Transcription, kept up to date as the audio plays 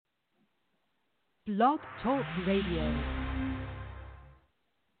Blog Talk Radio.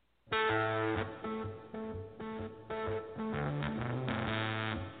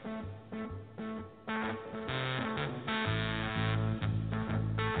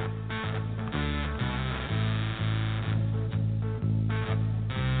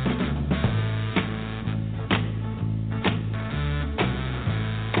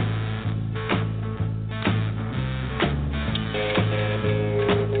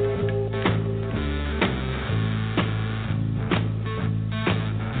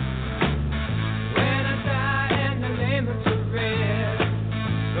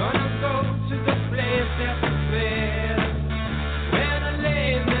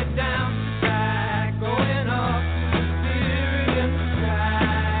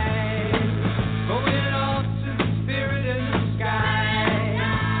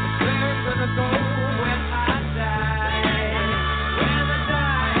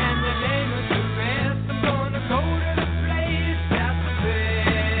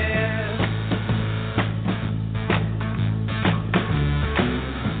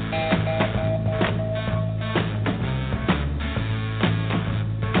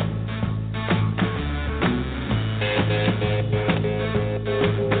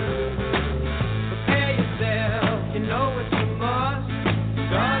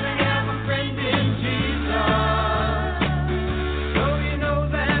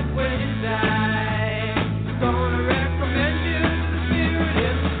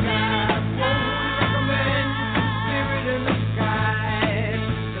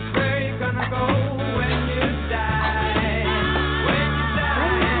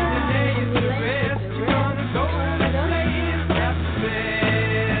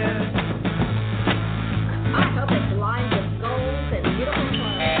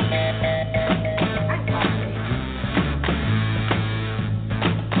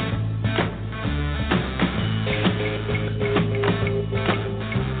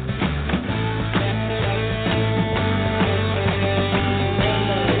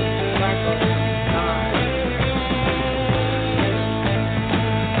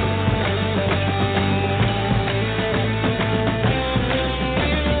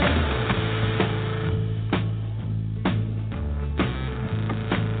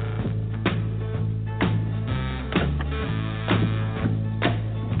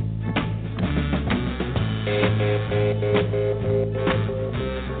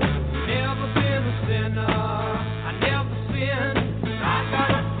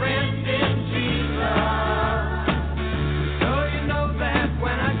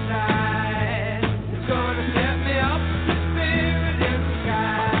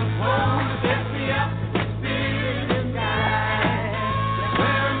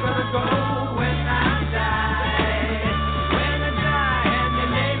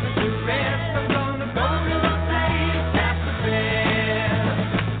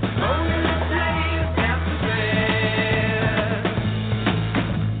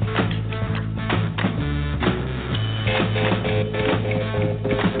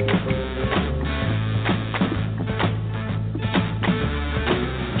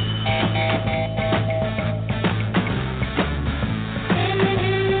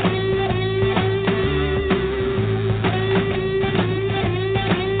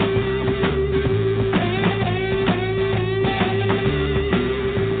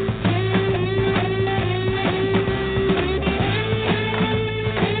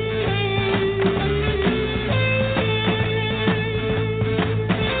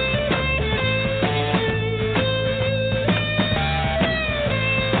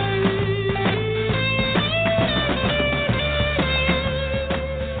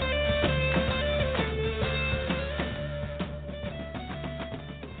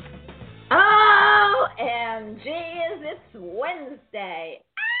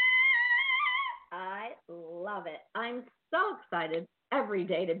 Every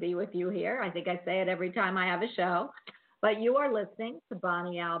day to be with you here. I think I say it every time I have a show, but you are listening to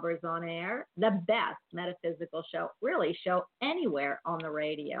Bonnie Albers on Air, the best metaphysical show, really show anywhere on the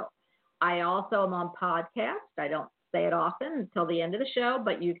radio. I also am on podcast. I don't say it often until the end of the show,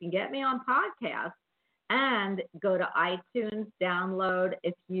 but you can get me on podcast and go to iTunes, download.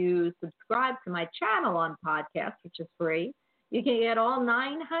 If you subscribe to my channel on podcast, which is free, you can get all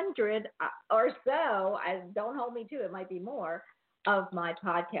 900 or so. Don't hold me to it, might be more, of my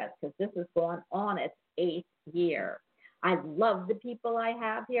podcast, because this has gone on its 8th year. I love the people I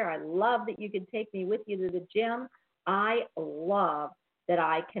have here. I love that you can take me with you to the gym. I love that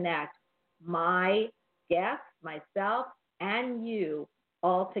I connect my guests, myself, and you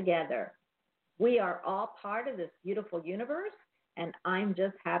all together. We are all part of this beautiful universe, and I'm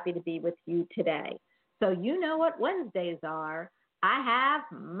just happy to be with you today. So you know what Wednesdays are. I have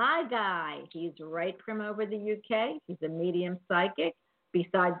my guy. He's right from over the UK. He's a medium psychic.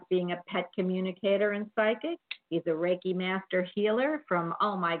 Besides being a pet communicator and psychic, he's a Reiki master healer from,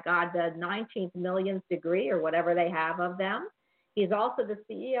 oh my God, the 19th millionth degree or whatever they have of them. He's also the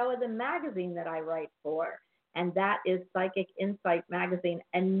CEO of the magazine that I write for, and that is Psychic Insight Magazine,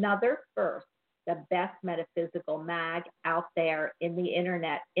 another first, the best metaphysical mag out there in the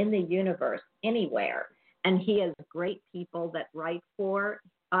internet, in the universe, anywhere. And he has great people that write for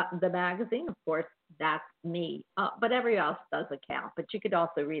the magazine. Of course, that's me, but everybody else does account, but you could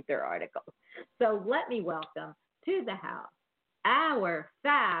also read their articles. So let me welcome to the house our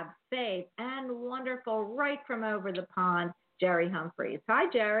fab, safe, and wonderful, right from over the pond, Jerry Humphreys.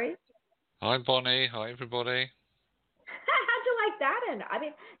 Hi, Jerry. Hi, Bonnie. Hi, everybody. How'd you like that? And I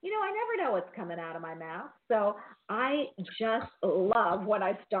mean, I never know what's coming out of my mouth. So I just love when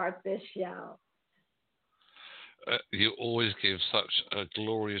I start this show. You always give such a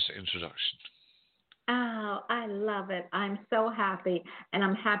glorious introduction. Oh, I love it. I'm so happy. And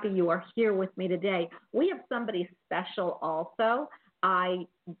I'm happy you are here with me today. We have somebody special also. I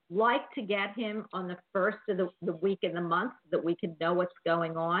like to get him on the first of the week in the month so that we can know what's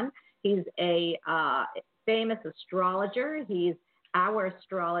going on. He's a famous astrologer. He's our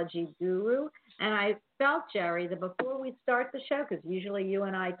astrology guru. And I felt, Jerry, that before we start the show, because usually you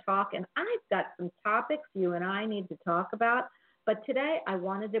and I talk, and I've got some topics you and I need to talk about, but today I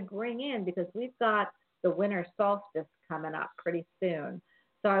wanted to bring in, because we've got the winter solstice coming up pretty soon.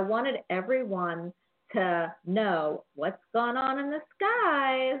 So I wanted everyone to know what's going on in the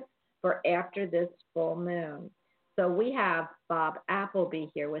skies for after this full moon. So we have Bob Appleby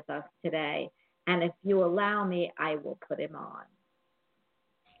here with us today. And if you allow me, I will put him on.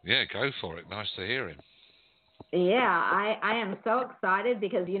 Yeah, go for it. Nice to hear him. Yeah, I am so excited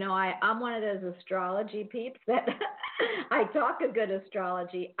because, I'm one of those astrology peeps that I talk a good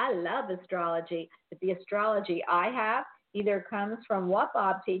astrology. I love astrology, but the astrology I have either comes from what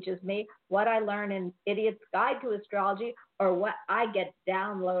Bob teaches me, what I learn in Idiot's Guide to Astrology, or what I get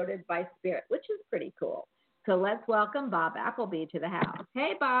downloaded by Spirit, which is pretty cool. So let's welcome Bob Appleby to the house.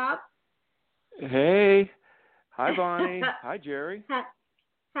 Hey, Bob. Hey. Hi, Bonnie. Hi, Jerry.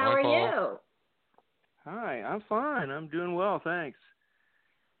 How are you? Hi, I'm fine. I'm doing well, thanks.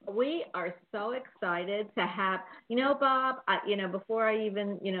 We are so excited to have, Bob, before I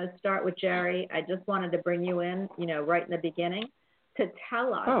even, start with Jerry, I just wanted to bring you in, right in the beginning to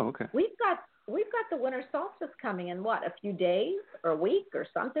tell us. Oh, okay. We've got the winter solstice coming in, what, a few days or a week or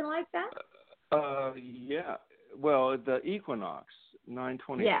something like that? Yeah. Well, the equinox,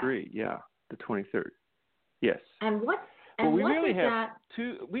 9/23, yeah, the 23rd. Yes. And what? And we what really is have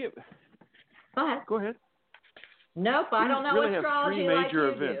that? Go ahead. Nope, I don't know really astrology have three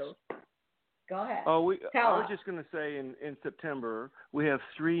major like you events. do. Go ahead. I was just going to say in September, we have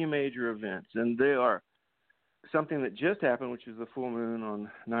three major events, and they are something that just happened, which is the full moon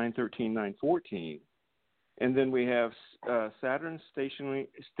on 9/13, 9/14. And then we have Saturn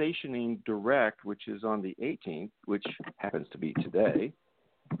stationing direct, which is on the 18th, which happens to be today.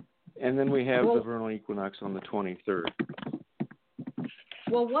 And then we have the vernal equinox on the 23rd.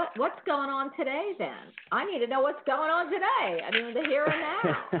 Well, what's going on today then? I need to know what's going on today. I mean, the here and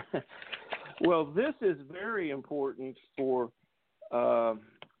now. Well, this is very important for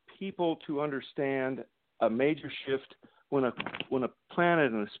people to understand a major shift when a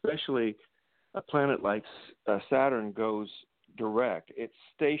planet, and especially a planet like Saturn, goes direct. It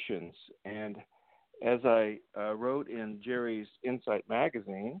stations, and as I wrote in Jerry's Insight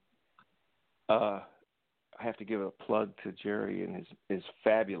magazine, I have to give a plug to Jerry and his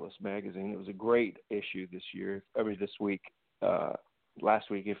fabulous magazine. It was a great issue this week. Last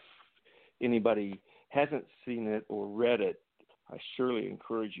week, if anybody hasn't seen it or read it, I surely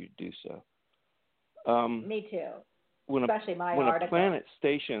encourage you to do so. Me too. Especially my article. When a planet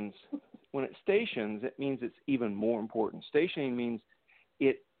stations, it means it's even more important. Stationing means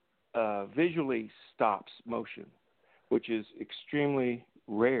it visually stops motion, which is extremely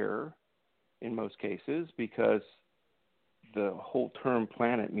rare in most cases, because the whole term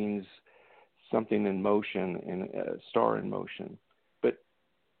planet means something in motion and a star in motion. But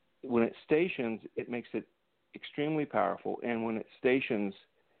when it stations, it makes it extremely powerful. And when it stations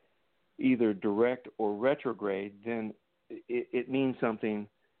either direct or retrograde, then it means something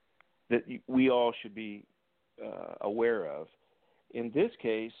that we all should be aware of. In this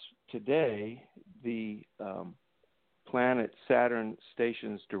case, today, the planet Saturn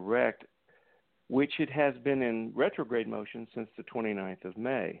stations direct, which it has been in retrograde motion since the 29th of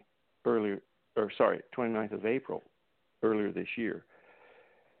 29th of April. earlier this year.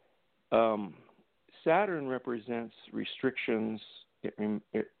 Saturn represents restrictions.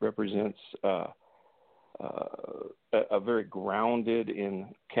 It represents a very grounded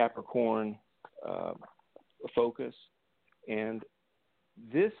in Capricorn focus. And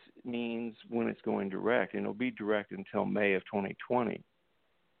this means when it's going direct, and it'll be direct until May of 2020,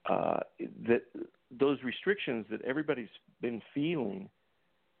 that those restrictions that everybody's been feeling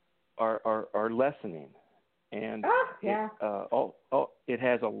are lessening. And it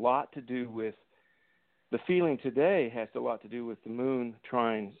has a lot to do with the feeling today has a lot to do with the moon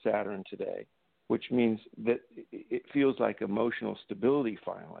trine Saturn today, which means that it feels like emotional stability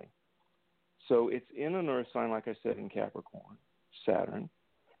finally. So it's in an earth sign, like I said, in Capricorn, Saturn.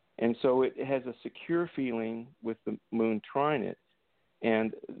 And so it has a secure feeling with the moon trine it.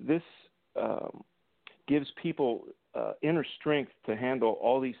 And this gives people inner strength to handle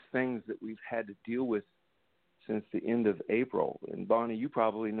all these things that we've had to deal with since the end of April. And Bonnie, you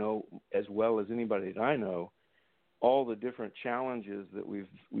probably know as well as anybody that I know all the different challenges that we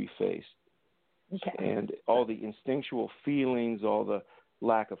faced, and all the instinctual feelings, all the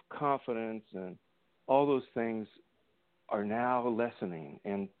lack of confidence, and all those things are now lessening.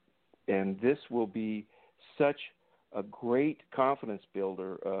 And this will be such a great confidence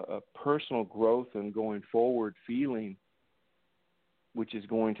builder, a personal growth and going forward feeling, which is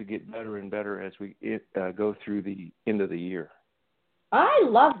going to get better and better as we go through the end of the year. I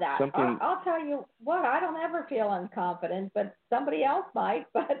love that. I'll tell you what, I don't ever feel unconfident, but somebody else might.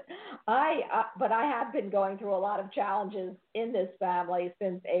 But I have been going through a lot of challenges in this family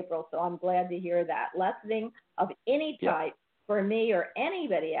since April, so I'm glad to hear that. Lessening of any type for me or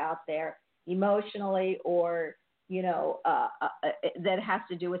anybody out there, emotionally or that has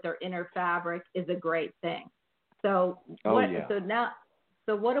to do with their inner fabric, is a great thing. So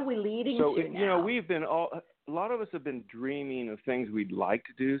so what are we leading to now? We've been a lot of us have been dreaming of things we'd like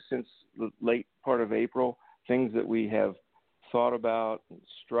to do since the late part of April, things that we have thought about,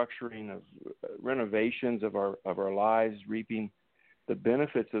 structuring of renovations of our lives, reaping the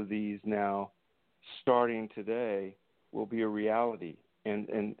benefits of these now, starting today, will be a reality.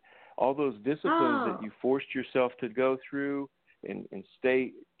 And all those disciplines that you forced yourself to go through and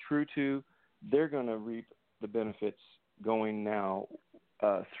stay true to, they're going to reap the benefits going now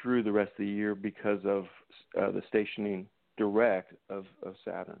through the rest of the year because of the stationing direct of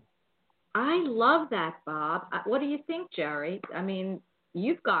Saturn. I love that, Bob. What do you think, Jerry? I mean,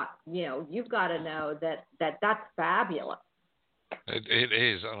 you've got to know that that's fabulous. It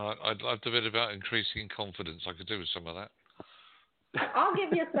is, and I'd love a bit about increasing confidence. I could do with some of that. I'll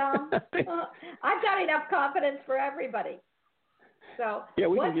give you some. I've got enough confidence for everybody. So we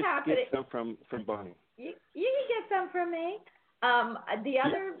what's can happening? Get some from Bonnie. You can get some from me.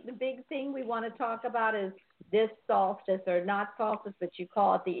 The big thing we want to talk about is this solstice, or not solstice, but you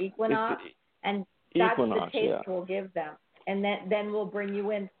call it the equinox, and that's the taste we'll give them, and then we'll bring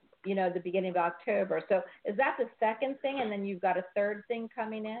you in, the beginning of October. So is that the second thing, and then you've got a third thing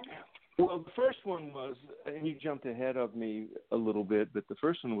coming in? Well, the first one was, and you jumped ahead of me a little bit, but the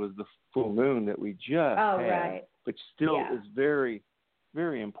first one was the full moon that we just had, which still is very,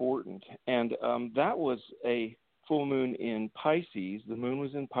 very important. And that was a full moon in Pisces. The moon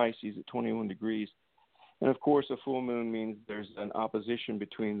was in Pisces at 21 degrees. And, of course, a full moon means there's an opposition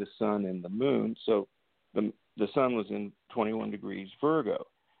between the sun and the moon. So the sun was in 21 degrees Virgo.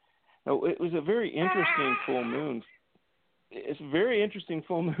 Now, it was a very interesting full moon. It's a very interesting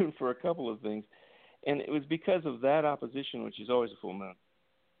full moon for a couple of things. And it was because of that opposition, which is always a full moon,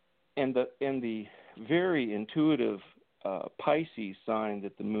 and the very intuitive Pisces sign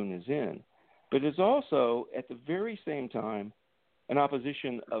that the moon is in. But it's also, at the very same time, an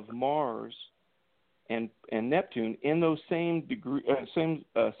opposition of Mars and Neptune in those same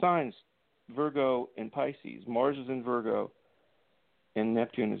signs, Virgo and Pisces. Mars is in Virgo, and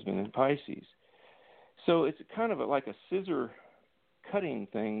Neptune has been in Pisces. So it's kind of like a scissor cutting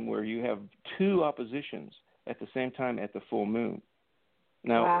thing where you have two oppositions at the same time at the full moon.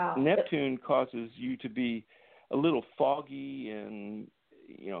 Now, Neptune causes you to be a little foggy and,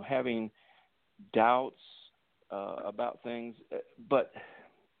 having doubts about things, but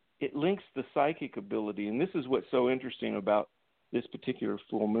it links the psychic ability. And this is what's so interesting about this particular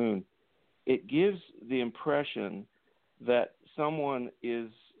full moon. It gives the impression that someone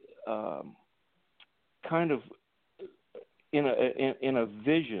is kind of in a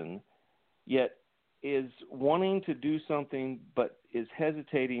vision, yet is wanting to do something, but is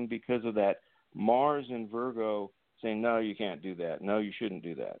hesitating because of that Mars in Virgo saying, no, you can't do that. No, you shouldn't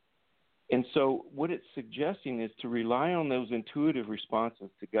do that. And so what it's suggesting is to rely on those intuitive responses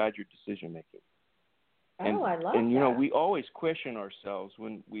to guide your decision making. I love and that. we always question ourselves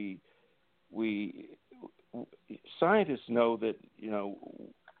when we scientists know that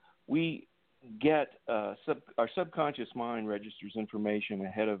we get our subconscious mind registers information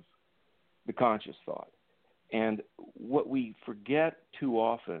ahead of the conscious thought, and what we forget too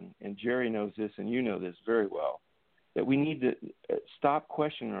often, and Jerry knows this and you know this very well, that we need to stop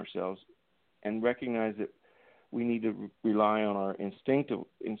questioning ourselves and recognize that we need to rely on our instinctive,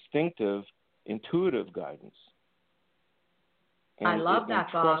 intuitive guidance. And I love that,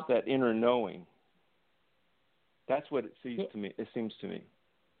 and Bob. trust that inner knowing. That's what it seems to me. It seems to me.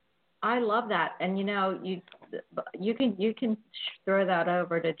 I love that, and you can throw that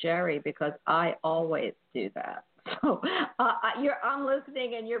over to Jerry because I always do that. So I'm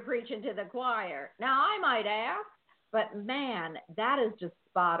listening and you're preaching to the choir. Now I might ask, but man, that is just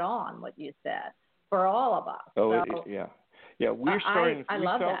spot on what you said for all of us. Oh, so, yeah. We're starting. I we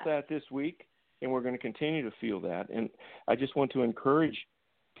love felt that this week, and we're going to continue to feel that. And I just want to encourage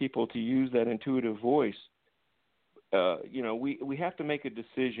people to use that intuitive voice. We have to make a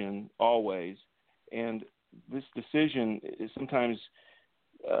decision always, and this decision is sometimes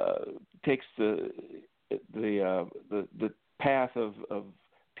takes the path of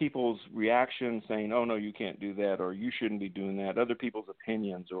people's reactions, saying, "Oh no, you can't do that," or "You shouldn't be doing that." Other people's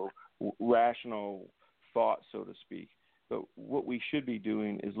opinions or rational thought, so to speak. But what we should be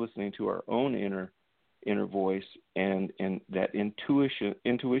doing is listening to our own inner voice and that intuition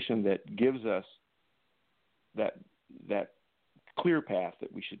that gives us that clear path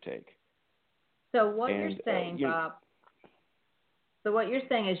that we should take. So what you're saying, Bob. So what you're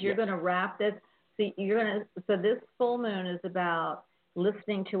saying is you're going to wrap this. See, so this full moon is about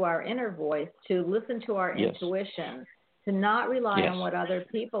listening to our inner voice, to listen to our intuition, to not rely on what other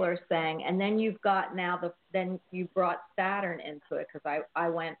people are saying, and then you've got then you brought Saturn into it because I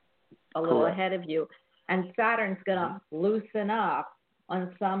went a little ahead of you, and Saturn's going to loosen up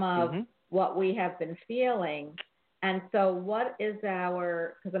on some of what we have been feeling. And so what is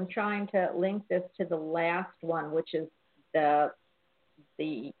because I'm trying to link this to the last one, which is the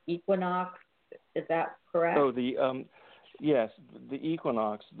equinox. Is that correct? Oh, the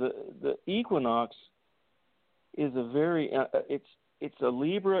equinox. The equinox is a very it's a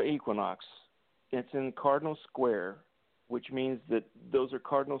Libra equinox. It's in cardinal square, which means that those are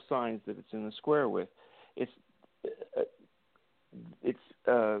cardinal signs that it's in the square with. It's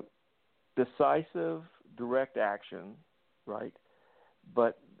decisive, direct action, right?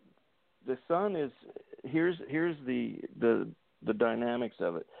 But the sun is here's the dynamics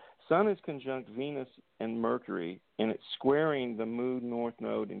of it. Sun is conjunct Venus and Mercury, and it's squaring the Moon North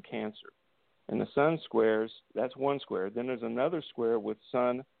Node in Cancer. And the sun squares, that's one square. Then there's another square with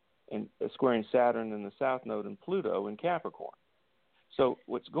Sun and squaring Saturn in the South Node and Pluto in Capricorn. So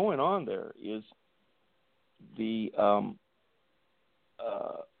what's going on there is the let's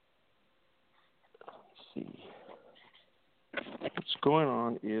see. What's going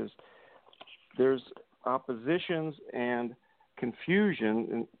on is there's oppositions and confusion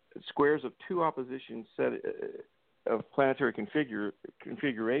and squares of two oppositions set of planetary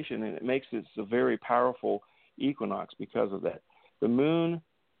configuration, and it makes this a very powerful equinox because of that. The moon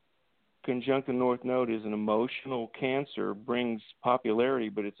conjunct the North Node is an emotional Cancer, brings popularity,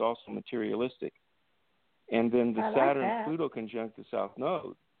 but it's also materialistic. And then the Saturn-Pluto conjunct the South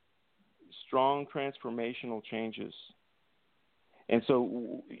Node, strong transformational changes. And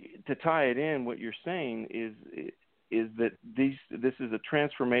so to tie it in, what you're saying is that this is a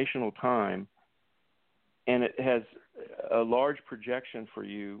transformational time, and it has a large projection for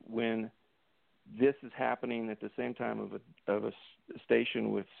you when this is happening at the same time of a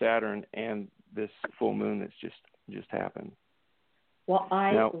station with Saturn and this full moon that's just happened. Well,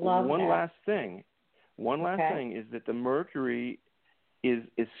 I love one that. last thing is that the Mercury is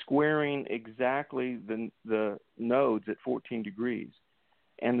squaring exactly the nodes at 14 degrees.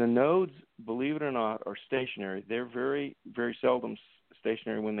 And the nodes, believe it or not, are stationary. They're very, very seldom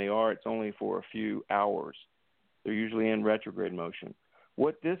stationary. When they are, it's only for a few hours. They're usually in retrograde motion.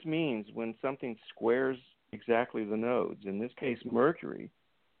 What this means when something squares exactly the nodes, in this case Mercury,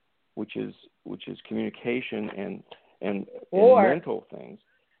 which is communication and mental things,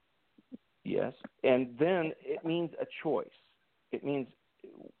 yes, and then it means a choice. It means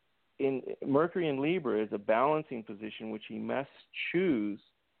in Mercury in Libra is a balancing position which he must choose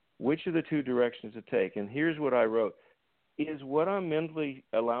which of the two directions to take. And here's what I wrote. Is what I'm mentally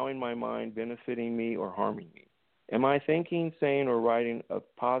allowing my mind benefiting me or harming me? Am I thinking, saying, or writing of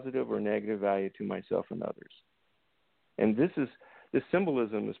positive or negative value to myself and others? And this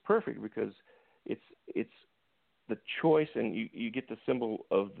symbolism is perfect because it's the choice, and you get the symbol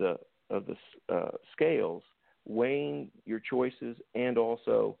of the scales, weighing your choices, and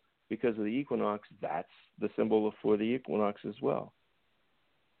also because of the equinox, that's the symbol for the equinox as well.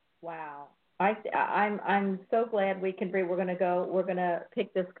 Wow. I'm so glad we can. We're going to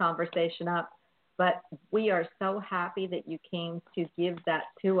pick this conversation up, but we are so happy that you came to give that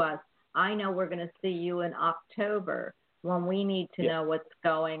to us. I know we're going to see you in October when we need to know what's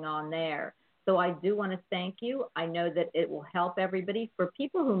going on there. So I do want to thank you. I know that it will help everybody. For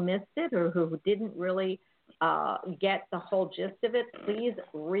people who missed it or who didn't really get the whole gist of it, please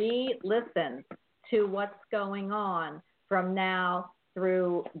re-listen to what's going on from now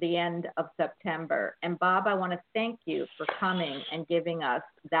through the end of September. And Bob, I want to thank you for coming and giving us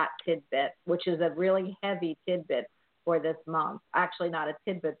that tidbit, which is a really heavy tidbit for this month. Actually, not a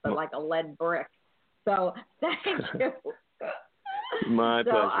tidbit, but like a lead brick. So thank you. My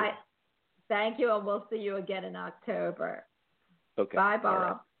pleasure. Thank you, and we'll see you again in October. Okay. Bye,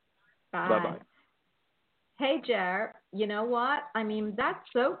 Bob. Right. Bye. Bye-bye. Hey, Jer, you know what? I mean, that's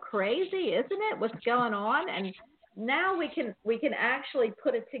so crazy, isn't it, what's going on? And now we can actually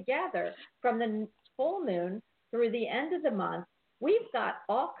put it together from the full moon through the end of the month. We've got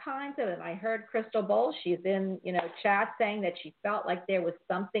all kinds of, and I heard Crystal Bowl, she's in, chat saying that she felt like there was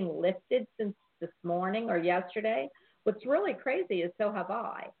something lifted since this morning or yesterday. What's really crazy is so have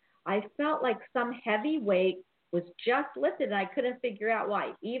I. I felt like some heavy weight was just lifted, and I couldn't figure out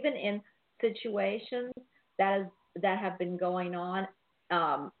why. Even in situations that have been going on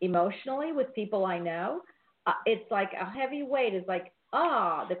emotionally with people I know, it's like a heavy weight is like,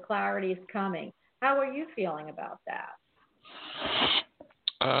 the clarity is coming. How are you feeling about that?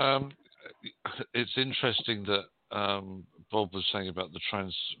 It's interesting that Bob was saying about the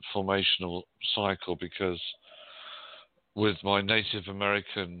transformational cycle, because with my Native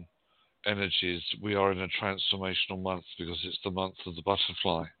American energies, we are in a transformational month because it's the month of the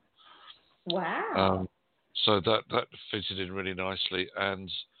butterfly. Wow. So that fitted in really nicely. And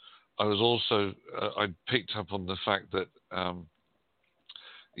I was also, I picked up on the fact that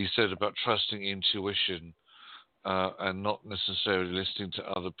you said about trusting intuition and not necessarily listening to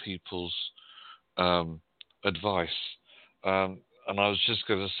other people's advice. And I was just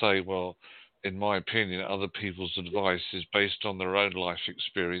going to say, well, in my opinion, other people's advice is based on their own life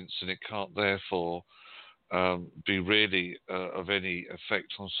experience, and it can't therefore be really of any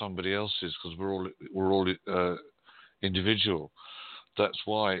effect on somebody else's, because we're all individual. That's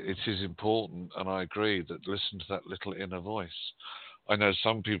why it is important, and I agree that listen to that little inner voice. I know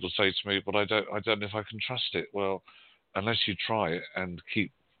some people say to me, but I don't know if I can trust it. Well, unless you try it and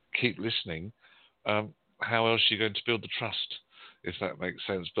keep listening, how else are you going to build the trust, if that makes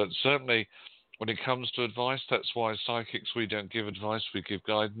sense? But certainly, when it comes to advice, that's why psychics, we don't give advice, we give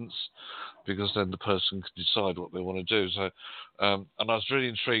guidance, because then the person can decide what they want to do. So, and I was really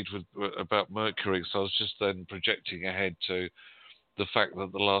intrigued about Mercury, so I was just then projecting ahead to the fact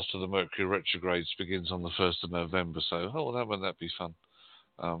that the last of the Mercury retrogrades begins on the 1st of November. So, wouldn't that be fun?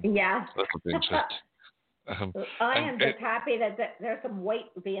 Yeah. That'll be interesting. I am just happy that there's some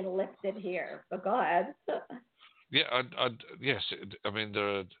weight being lifted here, but go ahead. Yeah, yes. I mean, there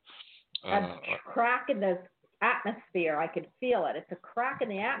are... a crack in the atmosphere. I could feel it. It's a crack in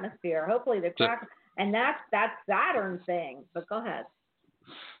the atmosphere. Hopefully the crack, and that's Saturn thing. But go ahead.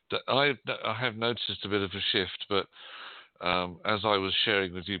 I have noticed a bit of a shift, but as I was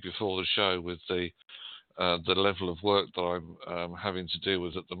sharing with you before the show, with the level of work that I'm having to deal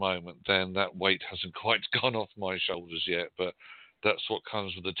with at the moment, then that weight hasn't quite gone off my shoulders yet. But that's what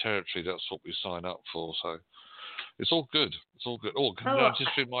comes with the territory. That's what we sign up for. So it's all good. It's all good. Oh, can I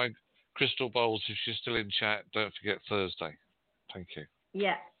just remind Crystal Bowles, if she's still in chat, don't forget Thursday. Thank you.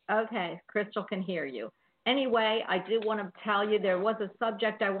 Yeah. Okay. Crystal can hear you. Anyway, I do want to tell you there was a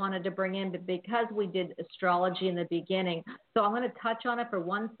subject I wanted to bring in, but because we did astrology in the beginning, so I'm going to touch on it for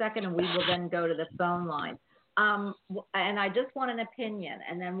 1 second, and we will then go to the phone line. And I just want an opinion,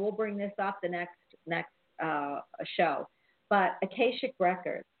 and then we'll bring this up the next show. But Akashic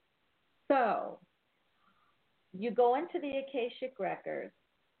Records. So you go into the Akashic Records,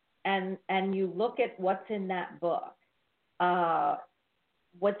 and you look at what's in that book.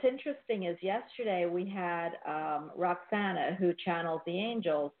 What's interesting is yesterday we had Roxana, who channels the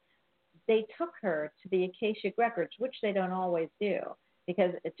angels. They took her to the Akashic Records, which they don't always do,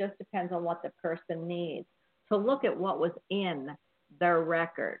 because it just depends on what the person needs, to look at what was in their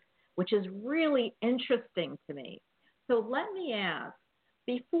record, which is really interesting to me. So let me ask,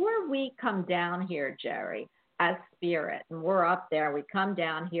 before we come down here, Jerry, as spirit, and we're up there, we come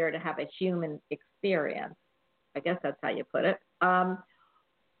down here to have a human experience. I guess that's how you put it.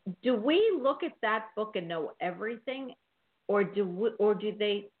 Do we look at that book and know everything, or do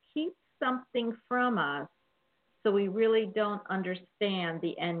they keep something from us, so we really don't understand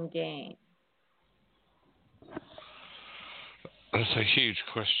the end game? That's a huge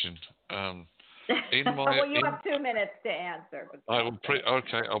question. Well, you have 2 minutes to answer. I'll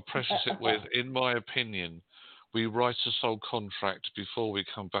preface it with, in my opinion, we write a soul contract before we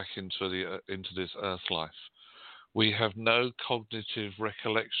come back into this earth life. We have no cognitive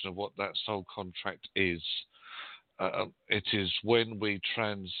recollection of what that soul contract is. It is when we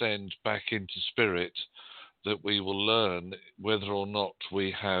transcend back into spirit that we will learn whether or not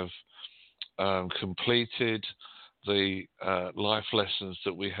we have completed the life lessons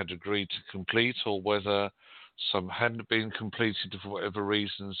that we had agreed to complete, or whether some hadn't been completed for whatever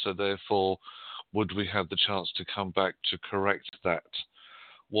reason, so therefore would we have the chance to come back to correct that.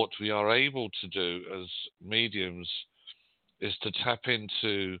 What we are able to do as mediums is to tap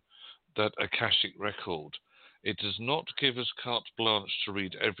into that Akashic record. It does not give us carte blanche to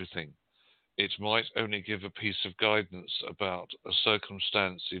read everything. It might only give a piece of guidance about a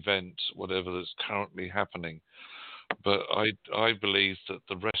circumstance, event, whatever that's currently happening. But I believe that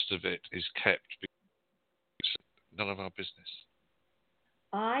the rest of it is kept because it's none of our business.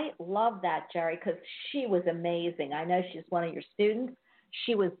 I love that, Jerry, because she was amazing. I know she's one of your students.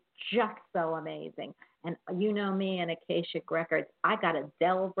 She was just so amazing. And you know me and Akashic Records, I got to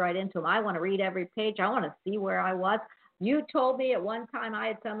delve right into them. I want to read every page. I want to see where I was. You told me at one time I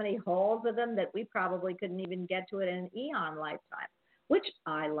had so many holes of them that we probably couldn't even get to it in an eon lifetime, which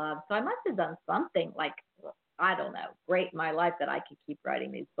I love. So I must have done something like, I don't know, great in my life that I could keep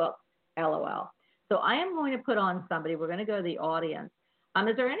writing these books, LOL. So I am going to put on somebody. We're going to go to the audience.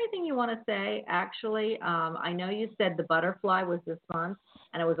 Is there anything you want to say, actually? I know you said the butterfly was this month,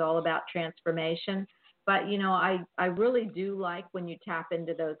 and it was all about transformation. But, you know, I really do like when you tap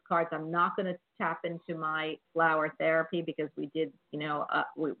into those cards. I'm not going to tap into my flower therapy because we did,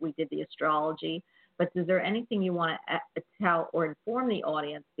 we did the astrology. But is there anything you want to tell or inform the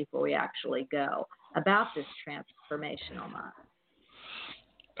audience before we actually go about this transformational month?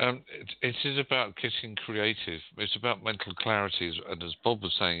 It is about getting creative. It's about mental clarity, and as Bob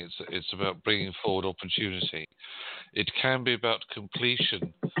was saying, it's about bringing forward opportunity. It can be about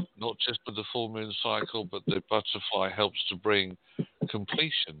completion, not just with the full moon cycle, but the butterfly helps to bring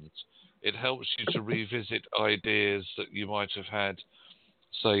completions. It helps you to revisit ideas that you might have had,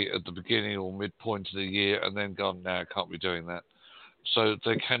 say, at the beginning or midpoint of the year, and then gone, "Now I can't be doing that." So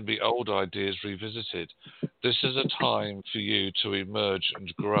there can be old ideas revisited. This is a time for you to emerge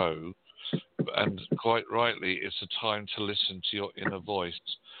and grow, and quite rightly, it's a time to listen to your inner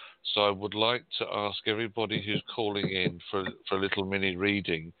voice. So I would like to ask everybody who's calling in for a little mini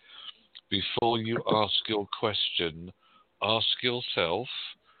reading, before you ask your question, ask yourself,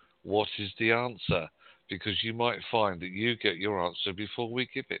 what is the answer? Because you might find that you get your answer before we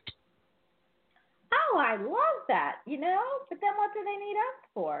give it. Oh, I love that, but then what do they need us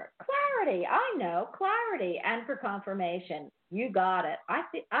for? Clarity. I know, clarity, and for confirmation. You got it.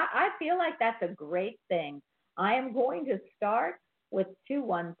 I feel like that's a great thing. I am going to start with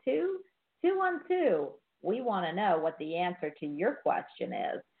 212. 212. We want to know what the answer to your question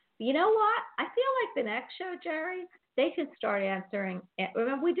is. You know what? I feel like the next show, Jerry, they should start answering.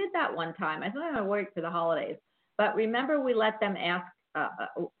 Remember, we did that one time. I thought I worked for the holidays. But remember, we let them ask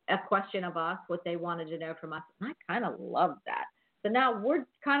a question of us, what they wanted to know from us. And I kind of love that. So now we're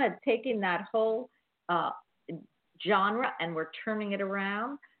kind of taking that whole genre and we're turning it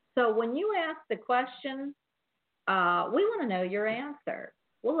around. So when you ask the question, we want to know your answer.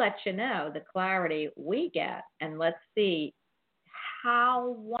 We'll let you know the clarity we get, and let's see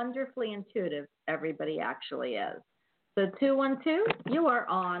how wonderfully intuitive everybody actually is. So 212, you are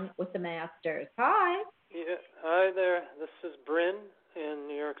on with the Masters. Hi. Yeah, hi there. This is Bryn in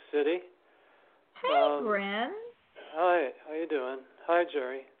New York City. Hey, Bryn. Hi, how you doing? Hi,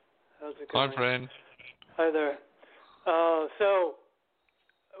 Jerry. How's it going? Hi, Bryn. Hi there. So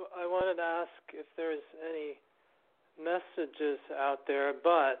I wanted to ask if there's any messages out there,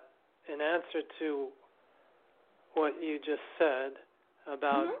 but in answer to what you just said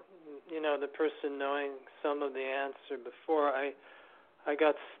about, the person knowing some of the answer before, I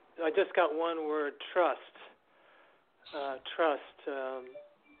just got one word, trust. Trust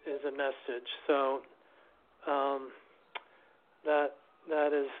is a message. So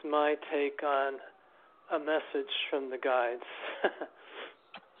that is my take on a message from the guides.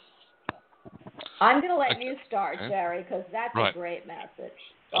 I'm going to let you start, Jerry, because that's a great message.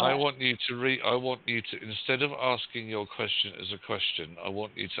 I want you to, instead of asking your question as a question, I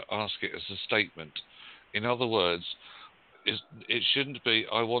want you to ask it as a statement. In other words, it shouldn't be,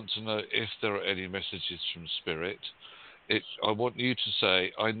 I want to know if there are any messages from Spirit. I want you to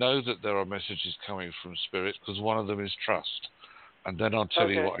say, I know that there are messages coming from Spirit, because one of them is trust. And then I'll tell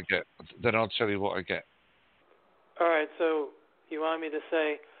you what I get. All right, so you want me to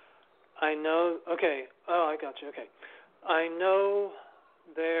say, I know, okay, I got you, okay. I know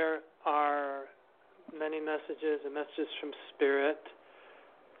there are many messages and messages from Spirit,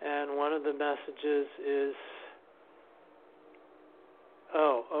 and one of the messages is,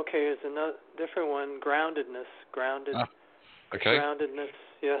 there's another different one, groundedness, groundedness,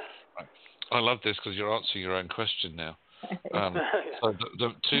 yeah. I love this because you're answering your own question now. So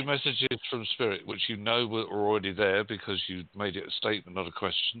the two messages from Spirit, which you know were already there because you made it a statement, not a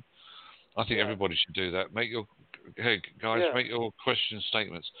question. I think everybody should do that. Make your question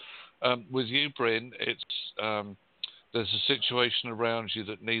statements. With you, Bryn, it's there's a situation around you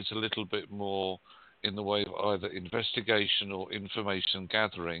that needs a little bit more in the way of either investigation or information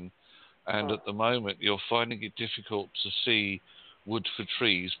gathering, and at the moment you're finding it difficult to see wood for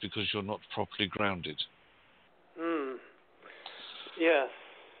trees because you're not properly grounded. Yes.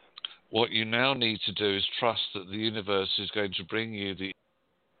 What you now need to do is trust that the universe is going to bring you the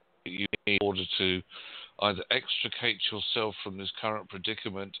you need in order to either extricate yourself from this current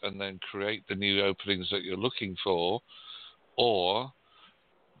predicament and then create the new openings that you're looking for, or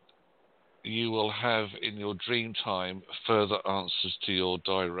you will have in your dream time further answers to your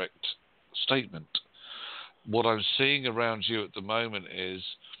direct statement. What I'm seeing around you at the moment is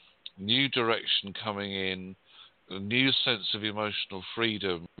new direction coming in, a new sense of emotional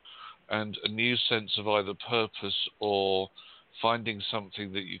freedom, and a new sense of either purpose or finding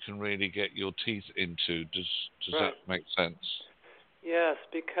something that you can really get your teeth into. Does that make sense? Yes,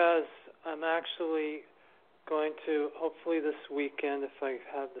 because I'm actually going to, hopefully this weekend, if I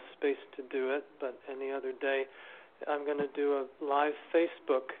have the space to do it, but any other day, I'm going to do a live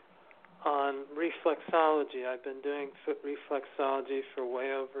Facebook on reflexology. I've been doing foot reflexology for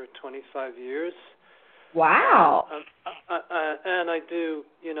way over 25 years. Wow. And I do,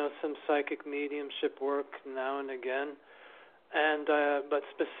 some psychic mediumship work now and again. And but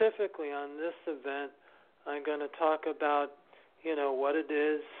specifically on this event, I'm going to talk about, what it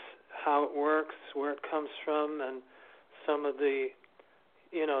is, how it works, where it comes from, and some of the,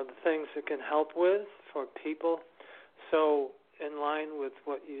 the things it can help with for people. So in line with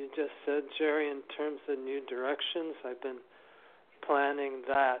what you just said, Jerry, in terms of new directions, I've been planning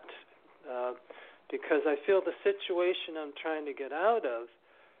that because I feel the situation I'm trying to get out of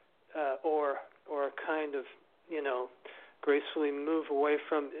or kind of, gracefully move away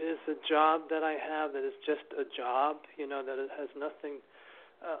from is a job that I have that is just a job, that it has nothing,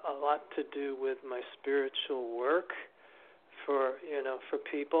 a lot to do with my spiritual work for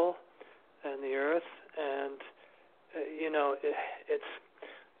people and the earth. And,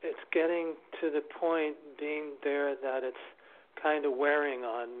 it's getting to the point being there that it's kind of wearing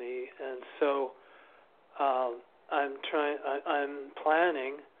on me. And so I'm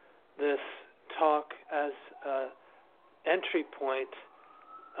planning this talk as a entry point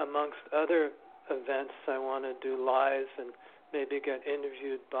amongst other events I want to do live and maybe get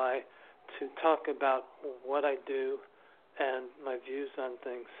interviewed by to talk about what I do and my views on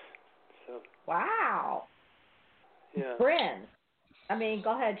things. So. Wow. Yeah. Bryn,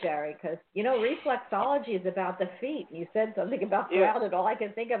 go ahead, Jerry, because, reflexology is about the feet. You said something about grounded. All I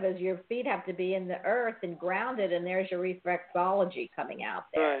can think of is your feet have to be in the earth and grounded, and there's your reflexology coming out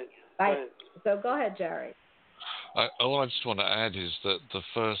there. Right. So go ahead, Jerry. All I just want to add is that the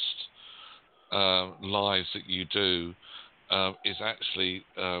first live that you do is actually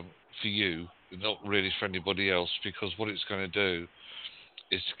for you, not really for anybody else, because what it's going to do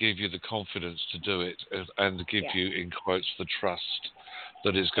is to give you the confidence to do it and to give you, in quotes, the trust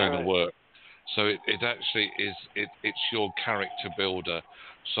that it's going to work. So it actually is, it's your character builder.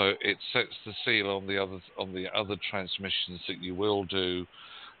 So it sets the seal on the other transmissions that you will do.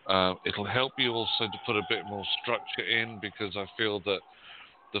 It'll help you also to put a bit more structure in, because I feel that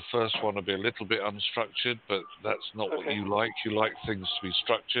the first one will be a little bit unstructured, but that's not what you like. You like things to be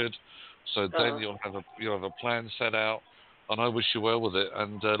structured. So then you'll have a plan set out, and I wish you well with it.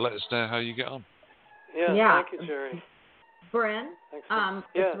 And let us know how you get on. Yeah. Thank you, Jerry. Bryn,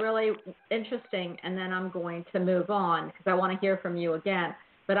 it's really interesting, and then I'm going to move on because I want to hear from you again.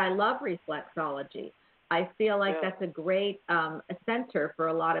 But I love reflexology. I feel like that's a great center for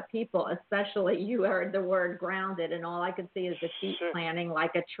a lot of people, especially you heard the word grounded, and all I could see is the feet planting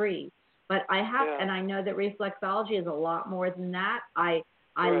like a tree. But and I know that reflexology is a lot more than that. I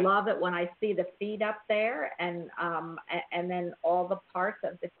love it when I see the feet up there, and then all the parts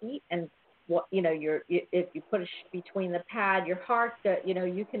of the feet, and what if you put it between the pad, your heart,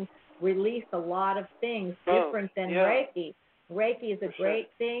 you can release a lot of things different than Reiki. Reiki is a great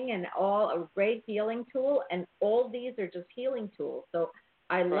thing and a great healing tool, and all these are just healing tools. So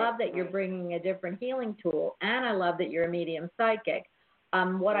I love that you're bringing a different healing tool, and I love that you're a medium psychic.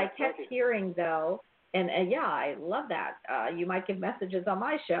 What I kept hearing, though, and I love that. You might give messages on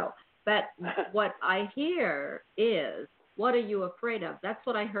my show, but what I hear is, what are you afraid of? That's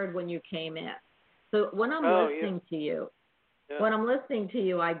what I heard when you came in. So when I'm listening to you,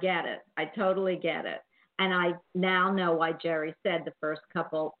 I get it. I totally get it. And I now know why Jerry said the first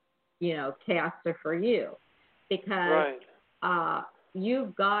couple, casts are for you. Because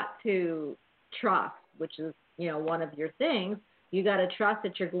you've got to trust, which is, one of your things. You got to trust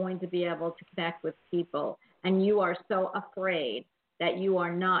that you're going to be able to connect with people. And you are so afraid that you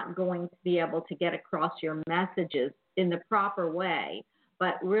are not going to be able to get across your messages in the proper way.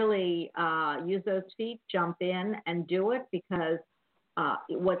 But really use those feet, jump in and do it, because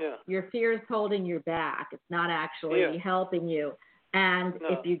your fear is holding you back. It's not actually helping you. And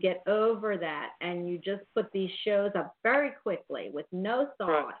if you get over that and you just put these shows up very quickly with no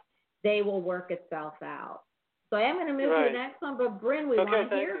thought, they will work itself out. So I am going to move to the next one, but Bryn, we want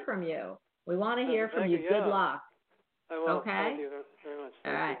to hear from you. We want to hear from you. Good luck. I will. Okay? Thank you very much.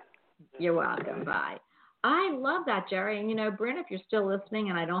 All right. You're welcome. Bye. I love that, Jerry. And, Bryn, if you're still listening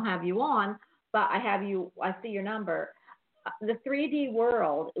and I don't have you on, but I see your number. The 3D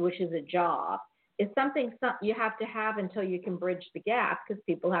world, which is a job, is something you have to have until you can bridge the gap, because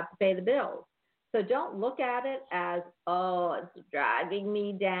people have to pay the bills. So don't look at it as, it's dragging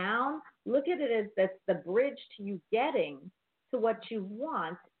me down. Look at it as that's the bridge to you getting to what you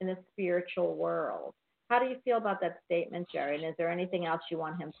want in a spiritual world. How do you feel about that statement, Jerry? And is there anything else you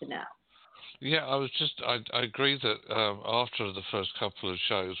want him to know? Yeah, I agree that after the first couple of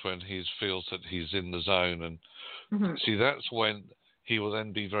shows, when he feels that he's in the zone, and see, that's when he will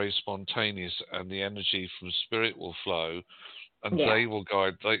then be very spontaneous, and the energy from spirit will flow, and they will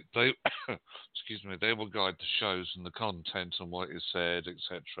guide. They excuse me. They will guide the shows and the content and what is said,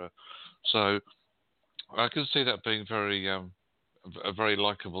 etc. So I can see that being a very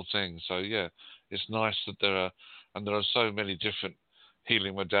likable thing. So yeah, it's nice that there are so many different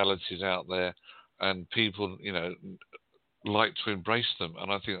healing modalities out there, and people, like to embrace them,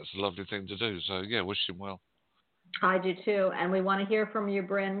 and I think that's a lovely thing to do. So yeah, wish him well. I do too, and we want to hear from you,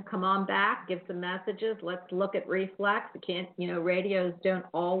 Bryn. Come on back, give some messages. Let's look at reflex. We can't, radios don't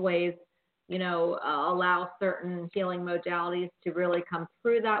always, allow certain healing modalities to really come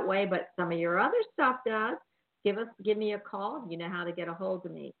through that way, but some of your other stuff does. Give me a call. You know how to get a hold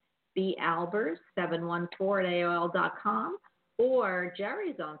of me. Albers 714@AOL.com. Or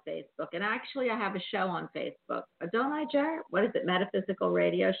Jerry's on Facebook. And actually, I have a show on Facebook. Don't I, Jerry? What is it? Metaphysical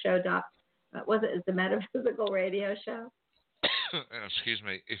Radio Show. Is the Metaphysical Radio Show? Excuse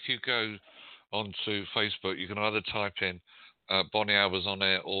me. If you go onto Facebook, you can either type in Bonnie Albers on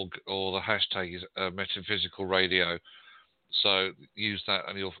air, or the hashtag is Metaphysical Radio. So use that,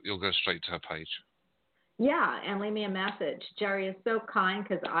 and you'll go straight to her page. Yeah, and leave me a message. Jerry is so kind,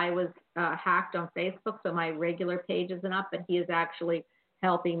 because I was hacked on Facebook, so my regular page isn't up, but he is actually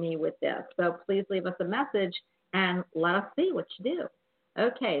helping me with this. So please leave us a message and let us see what you do.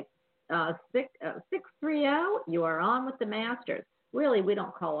 Okay, 630, you are on with the masters. Really, we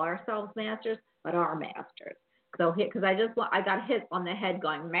don't call ourselves masters, but our masters. So because I got hit on the head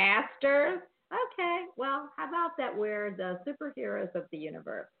going, masters? Okay, well, how about that we're the superheroes of the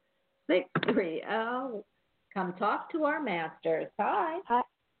universe? 630. Come talk to our masters. Hi.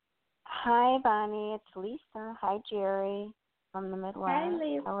 Hi, Bonnie. It's Lisa. Hi, Jerry from the Midwest. Hi,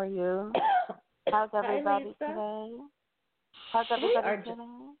 Lisa. How are you? How's everybody today?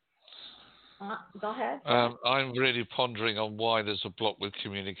 Go ahead. I'm really pondering on why there's a block with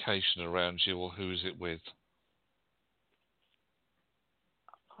communication around you, or who is it with?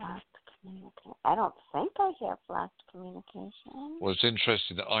 I don't think I have blocked communication. Well, it's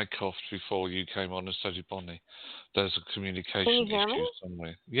interesting that I coughed before you came on and so did Bonnie. There's a communication can you hear issue me?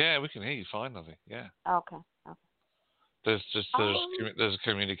 somewhere. Yeah, we can hear you fine, I think. Yeah. Okay. There's a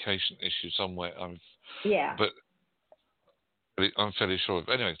communication issue somewhere. But I'm fairly sure of.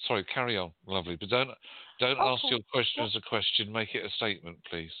 Anyway, sorry, carry on, lovely. But don't ask your question as a question. Make it a statement,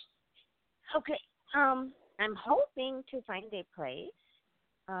 please. Okay. I'm hoping to find a place.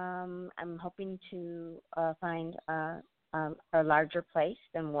 I'm hoping to find a larger place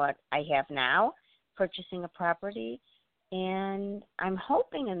than what I have now, purchasing a property. And I'm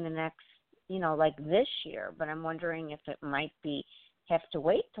hoping in the next, like this year, but I'm wondering if it might have to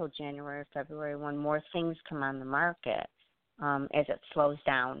wait till January or February when more things come on the market, as it slows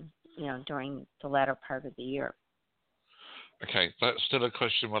down, during the latter part of the year. Okay, that's still a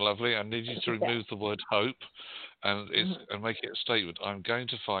question, my lovely. I need you to remove the word hope and make it a statement. I'm going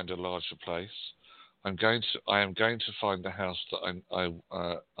to find a larger place. I am going to find the house that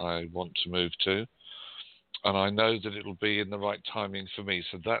I want to move to, and I know that it'll be in the right timing for me.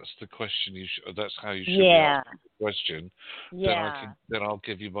 So that's the question. That's how you should be asking the question. Yeah. Then I'll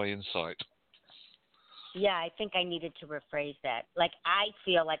give you my insight. Yeah, I think I needed to rephrase that. Like, I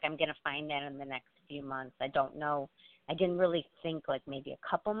feel like I'm going to find that in the next few months. I don't know. I didn't really think like maybe a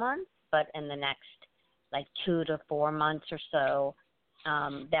couple months, but in the next like 2 to 4 months or so,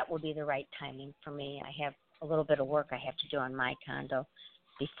 that will be the right timing for me. I have a little bit of work I have to do on my condo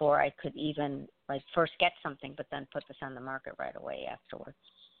before I could even like first get something, but then put this on the market right away afterwards.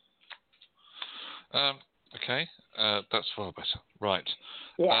 Okay, that's far better. Right.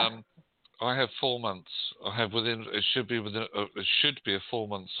 Yeah. I have 4 months. It should be a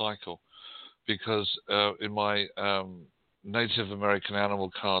 4-month cycle, because in my Native American animal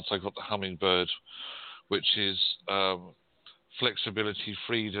cards, I got the hummingbird, which is flexibility,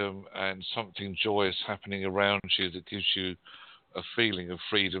 freedom, and something joyous happening around you that gives you a feeling of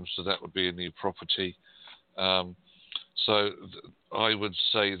freedom. So that would be a new property. I would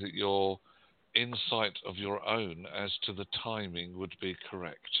say that your insight of your own as to the timing would be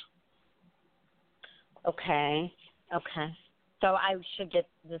correct. Okay. So I should get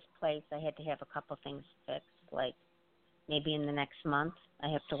this place. I had to have a couple things fixed, like maybe in the next month. I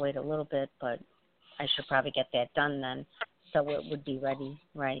have to wait a little bit, but I should probably get that done then, so it would be ready,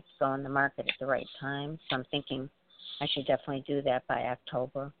 right, to go on the market at the right time. So I'm thinking I should definitely do that by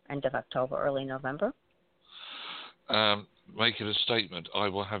October, end of October, early November. Make it a statement. I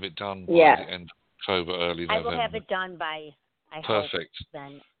will have it done by the end of October, early November. I will have it done by, Perfect. hope,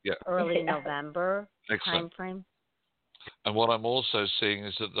 then Yeah. early November Excellent. time frame. And what I'm also seeing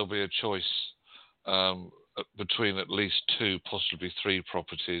is that there'll be a choice between at least 2, possibly 3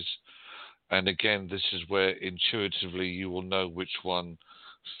 properties. And again, this is where intuitively you will know which one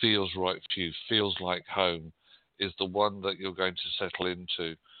feels right for you, feels like home, is the one that you're going to settle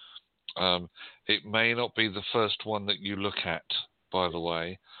into. It may not be the first one that you look at, by the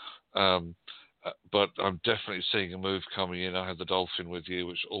way, but I'm definitely seeing a move coming in. I had the dolphin with you,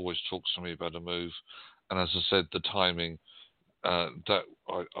 which always talks to me about a move. And as I said, the timing, that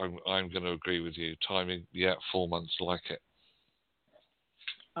I'm going to agree with you. Timing, 4 months, like it.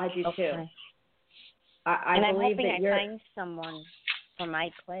 I do too. I'm believe hoping that I find someone for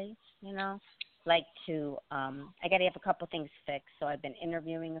my place, like to, I got to have a couple things fixed. So I've been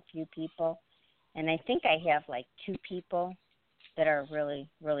interviewing a few people, and I think I have like 2 people that are really,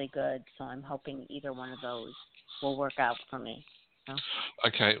 really good. So I'm hoping either one of those will work out for me.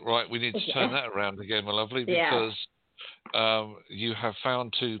 Okay, right. We need to turn that around again, my lovely, because you have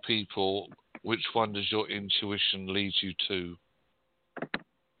found 2 people. Which one does your intuition lead you to?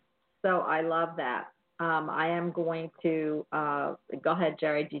 So I love that. I am going to go ahead,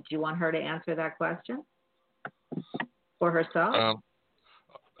 Jerry. Did you want her to answer that question for herself?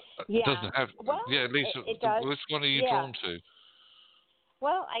 Doesn't have. Well, Lisa. it does. Which one are you drawn to?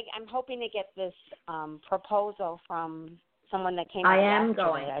 Well, I'm hoping to get this proposal from someone that came. I am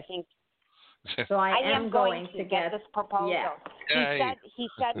going. I think. So I am going to get this proposal. Yes. He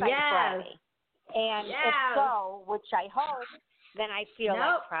said by Friday, and if so, which I hope, then I feel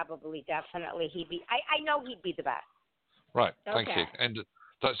like probably definitely he'd be. I know he'd be the best. Right. Thank you. And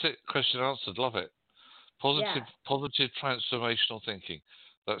that's it. Question answered. Love it. Positive transformational thinking.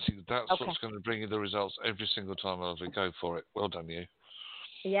 That's what's going to bring you the results every single time. Lovely. Go for it. Well done, you.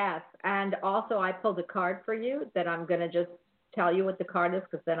 Yes, and also I pulled a card for you that I'm going to just tell you what the card is,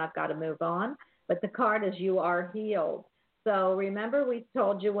 because then I've got to move on. But the card is You Are Healed. So remember we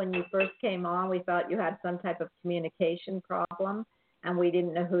told you when you first came on, we thought you had some type of communication problem, and we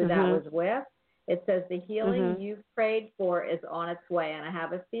didn't know who that was with. It says the healing you've prayed for is on its way, and I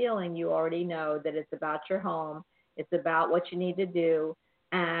have a feeling you already know that it's about your home. It's about what you need to do,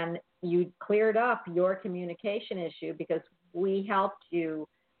 and you cleared up your communication issue because we helped you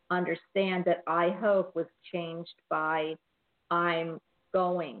understand that I hope was changed by I'm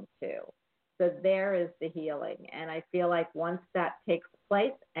going to. So there is the healing. And I feel like once that takes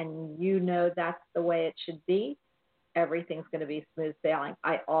place and you know that's the way it should be, everything's going to be smooth sailing.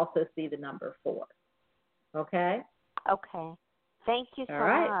 I also see the number 4. Okay? Okay. Thank you so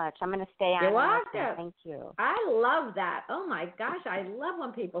much. I'm going to stay on. You're welcome. Thank you. I love that. Oh, my gosh. I love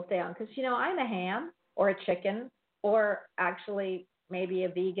when people stay on because, I'm a ham or a chicken or actually maybe a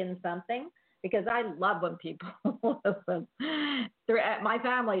vegan something, because I love when people listen. My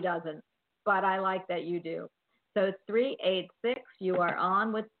family doesn't, but I like that you do. So 386, you are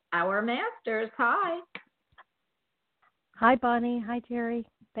on with our masters. Hi. Hi, Bonnie. Hi, Jerry.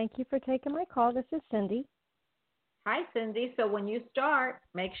 Thank you for taking my call. This is Cindy. Hi, Cindy. So when you start,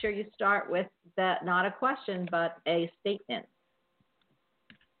 make sure you start with not a question, but a statement.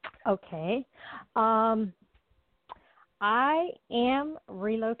 Okay. I am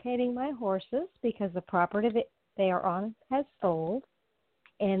relocating my horses because the property that they are on has sold,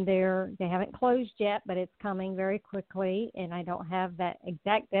 and they haven't closed yet, but it's coming very quickly, and I don't have that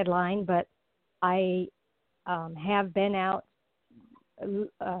exact deadline, but I have been out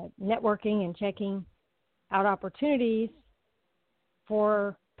networking and checking out opportunities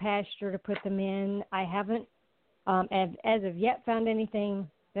for pasture to put them in. I haven't, as of yet, found anything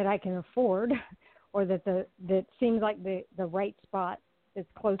that I can afford, or that seems like the right spot is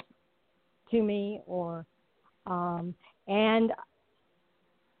close to me, or and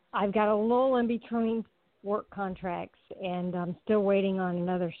I've got a lull in between work contracts, and I'm still waiting on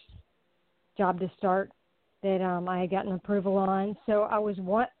another job to start that I had gotten approval on. So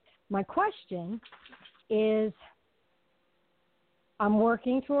my question is, I'm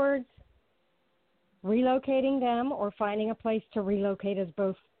working towards relocating them or finding a place to relocate us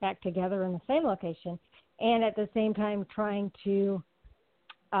both back together in the same location, and at the same time trying to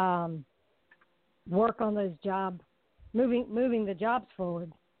work on those moving the jobs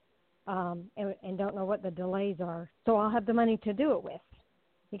forward, and don't know what the delays are. So I'll have the money to do it with,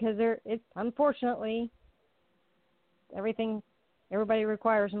 because it's unfortunately everybody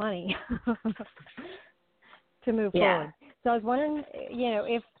requires money to move forward. So I was wondering,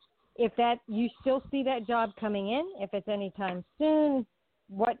 if that you still see that job coming in, if it's anytime soon,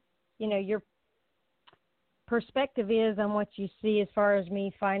 what your perspective is on what you see as far as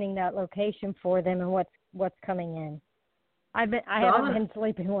me finding that location for them and what's coming in. I haven't been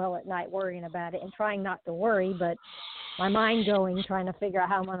sleeping well at night worrying about it and trying not to worry, but my mind going trying to figure out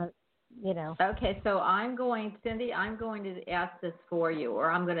how I'm gonna. Okay, so Cindy, I'm going to ask this for you, or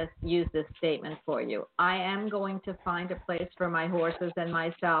I'm going to use this statement for you. I am going to find a place for my horses and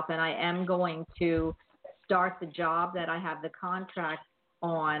myself, and I am going to start the job that I have the contract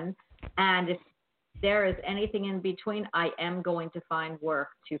on. And if there is anything in between, I am going to find work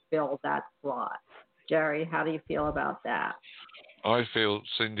to fill that slot. Jerry, how do you feel about that? I feel,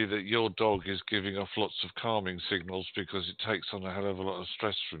 Cindy, that your dog is giving off lots of calming signals because it takes on a hell of a lot of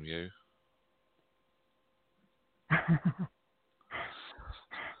stress from you.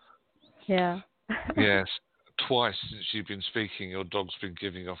 Yeah. Yes. Twice since you've been speaking, your dog's been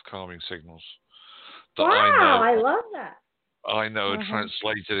giving off calming signals. That wow, I love that. I know are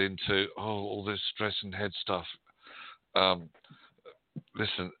translated into, all this stress and head stuff.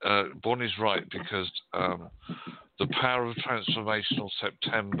 Listen, Bonnie's right, because the power of transformational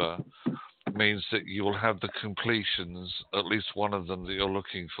September means that you will have the completions, at least one of them, that you're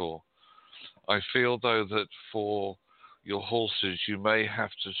looking for. I feel, though, that for your horses, you may have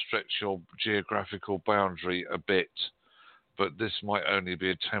to stretch your geographical boundary a bit, but this might only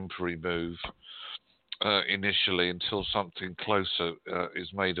be a temporary move initially until something closer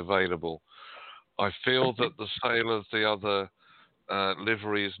is made available. I feel that the sale of the other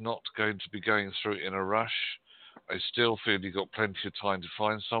livery is not going to be going through in a rush. I still feel you've got plenty of time to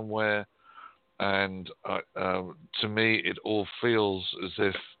find somewhere, and to me it all feels as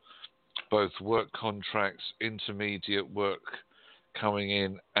if both work contracts, intermediate work coming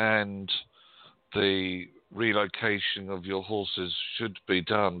in, and the relocation of your horses should be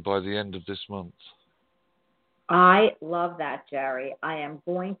done by the end of this month. I love that, Jerry. I am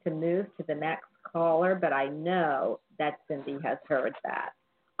going to move to the next caller, but I know that Cindy has heard that.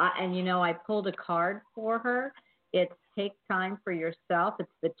 And I pulled a card for her. It's take time for yourself.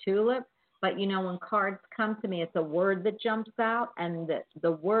 It's the tulip. But, when cards come to me, it's a word that jumps out, and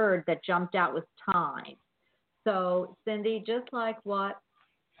the word that jumped out was time. So, Cindy, just like what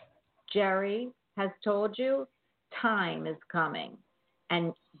Jerry has told you, time is coming,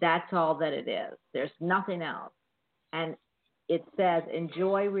 and that's all that it is. There's nothing else. And it says,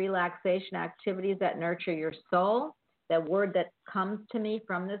 enjoy relaxation activities that nurture your soul. The word that comes to me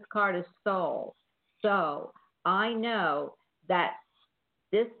from this card is soul. So I know that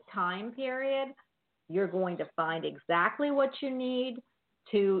this time period, you're going to find exactly what you need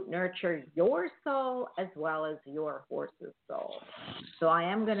to nurture your soul as well as your horse's soul. So I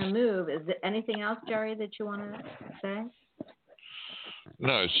am going to move. Is there anything else, Jerry, that you want to say?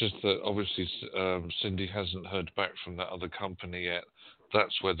 No, it's just that obviously Cindy hasn't heard back from that other company yet.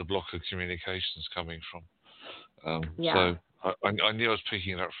 That's where the block of communication is coming from. So I knew I was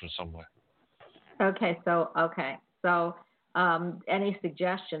picking it up from somewhere. Okay. So any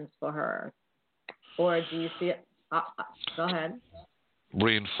suggestions for her? Or do you see it? Go ahead.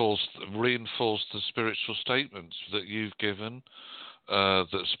 reinforce the spiritual statements that you've given,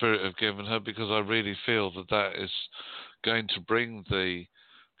 that Spirit have given her, because I really feel that is going to bring the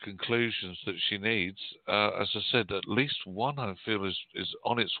conclusions that she needs. As I said, at least one I feel is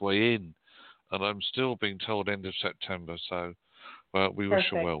on its way in, and I'm still being told end of September. So we wish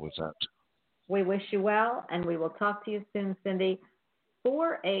her well with that. We wish you well, and we will talk to you soon, Cindy.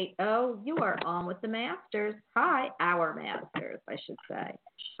 480, you are on with the Masters. Hi, our Masters, I should say.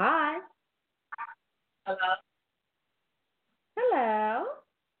 Hi. Hello. Hello.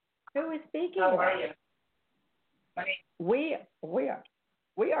 Who is speaking? How are you? We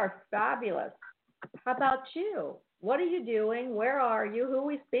are fabulous. How about you? What are you doing? Where are you? Who are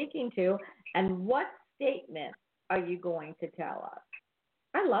we speaking to? And what statement are you going to tell us?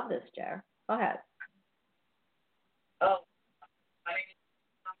 I love this, Jer. Go ahead. Oh, my name is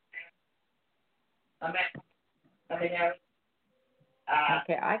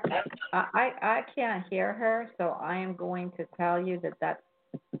Okay, I can't hear her, so I am going to tell you that's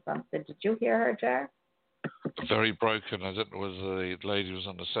something. Did you hear her, Jer? Very broken. I don't know whether the lady was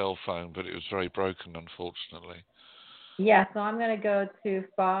on the cell phone, but it was very broken, unfortunately. Yeah, so I'm going to go to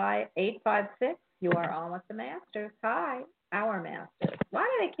 5856. You are on with the Masters. Hi, our Masters. Why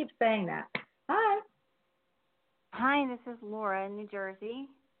do they keep saying that? Hi. Hi, this is Laura in New Jersey.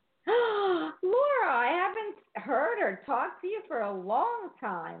 Laura, I haven't heard or talked to you for a long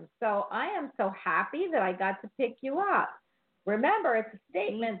time, so I am so happy that I got to pick you up. Remember, it's a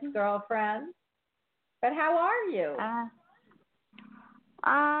statement, girlfriend. But how are you?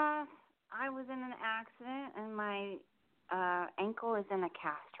 I was in an accident, and my ankle is in a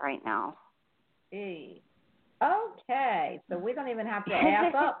cast right now. Hey. Okay, so we don't even have to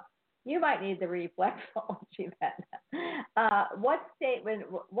ask up. You might need the reflexology then. What statement?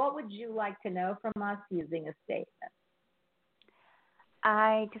 What would you like to know from us using a statement?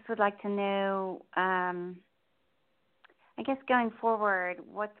 I just would like to know, I guess going forward,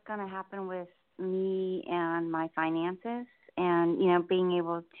 what's going to happen with me and my finances, and being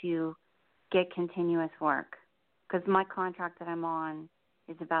able to get continuous work, because my contract that I'm on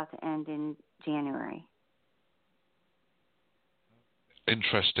is about to end in January.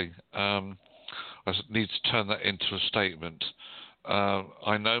 Interesting. I need to turn that into a statement.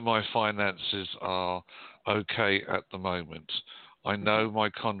 I know my finances are okay at the moment. I know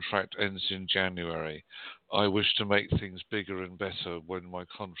my contract ends in January. I wish to make things bigger and better when my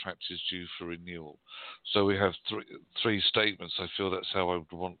contract is due for renewal. So we have three statements. I feel that's how I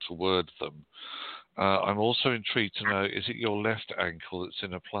would want to word them. I'm also intrigued to know, is it your left ankle that's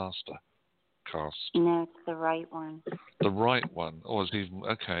in a plaster cast? No, it's the right one. The right one? Oh, it's even,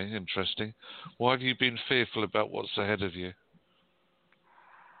 okay, interesting. Why have you been fearful about what's ahead of you?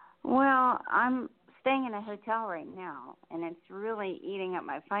 Well, I'm staying in a hotel right now, and it's really eating up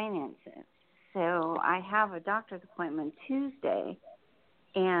my finances. So I have a doctor's appointment Tuesday,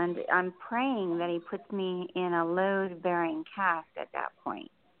 and I'm praying that he puts me in a load-bearing cast at that point.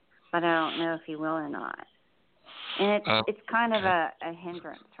 But I don't know if he will or not. And it's kind of a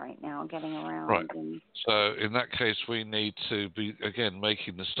hindrance right now, getting around. Right. So in that case, we need to be, again,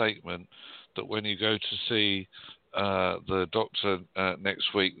 making the statement that when you go to see the doctor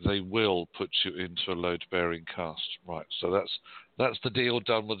next week, they will put you into a load-bearing cast. Right. So that's the deal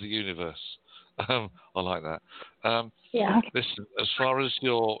done with the universe. I like that. Yeah. Listen, as far as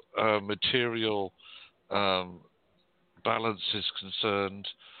your material balance is concerned,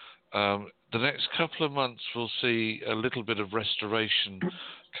 the next couple of months we'll see a little bit of restoration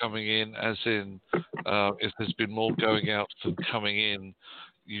coming in, as in if there's been more going out than coming in,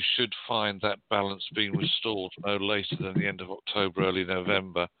 you should find that balance being restored no later than the end of October, early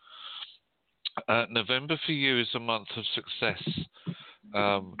November. November for you is a month of success.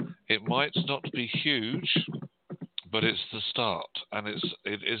 It might not be huge, but it's the start, and it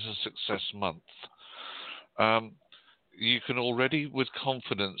is a success month. You can already, with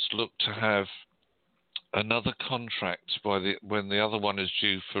confidence, look to have another contract when the other one is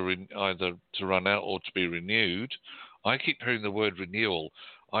due for either to run out or to be renewed. I keep hearing the word renewal.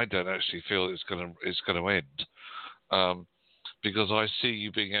 I don't actually feel it's going to end, because I see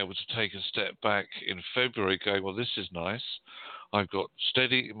you being able to take a step back in February, going, well, this is nice. I've got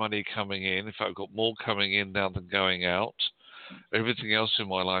steady money coming in. In fact, I've got more coming in now than going out. Everything else in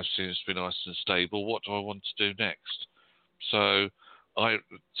my life seems to be nice and stable. What do I want to do next? So,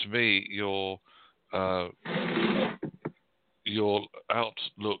 to me, your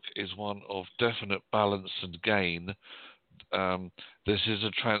outlook is one of definite balance and gain. This is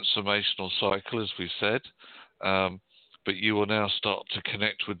a transformational cycle, as we said, but you will now start to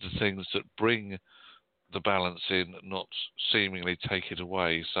connect with the things that bring the balance in, not seemingly take it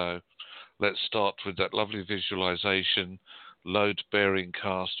away. So let's start with that lovely visualization, load-bearing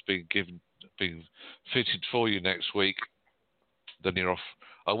cast being fitted for you next week. Then you're off.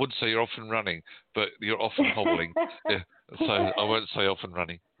 I wouldn't say you're off and running, but you're off and hobbling. Yeah, so I won't say off and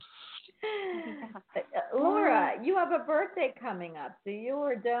running. Laura, you have a birthday coming up, do you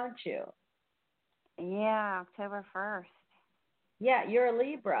or don't you? Yeah, October 1st. Yeah, you're a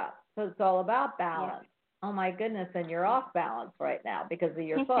Libra, so it's all about balance. Yeah. Oh, my goodness, and you're off balance right now because of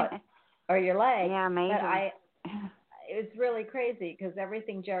your foot or your leg. Yeah, maybe. But it's really crazy because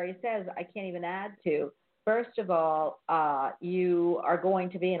everything Jerry says, I can't even add to. First of all, you are going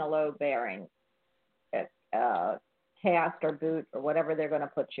to be in a load-bearing cast or boot or whatever they're going to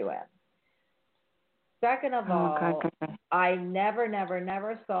put you in. Second of all, I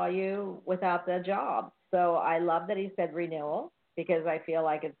never saw you without the job. So I love that he said renewal because I feel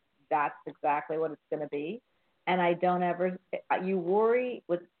like that's exactly what it's going to be. And I don't ever, you worry.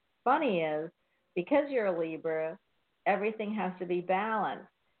 What's funny is because you're a Libra, everything has to be balanced.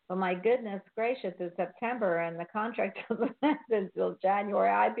 But my goodness gracious, it's September and the contract doesn't end until January.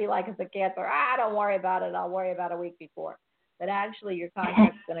 I'd be like, as a Cancer, don't worry about it. I'll worry about a week before. But actually, your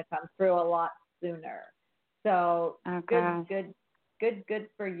contract's going to come through a lot sooner. So good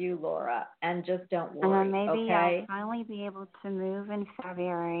for you, Laura. And just don't worry. And then maybe okay? I'll finally be able to move in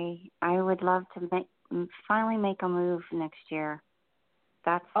February. I would love to finally make a move next year.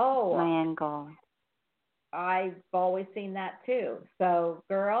 That's my end goal. I've always seen that too. So,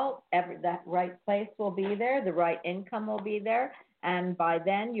 girl, that right place will be there. The right income will be there. And by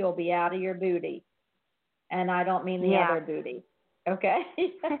then, you'll be out of your booty. And I don't mean the other booty. Okay?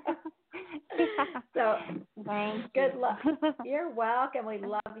 So, good luck. You're welcome. We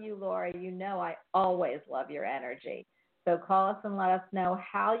love you, Laura. You know I always love your energy. So call us and let us know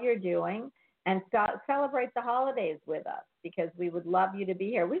how you're doing and celebrate the holidays with us because we would love you to be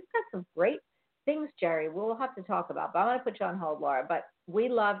here. We've got some great things, Jerry, we'll have to talk about. But I'm going to put you on hold, Laura. But we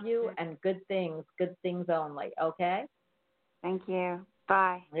love you and good things only, okay? Thank you.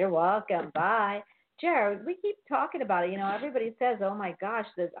 Bye. You're welcome. Bye. Jerry, we keep talking about it. You know, everybody says, oh, my gosh,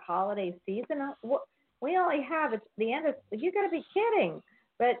 the holiday season. We only have, it's the end of, you got to be kidding.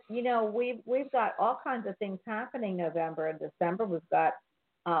 But, you know, we've got all kinds of things happening November and December. We've got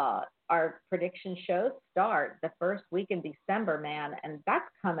our prediction shows start the first week in December, man, and that's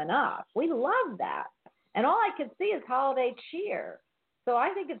coming up. We love that. And all I can see is holiday cheer. So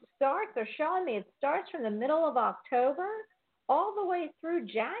I think they're showing me it starts from the middle of October all the way through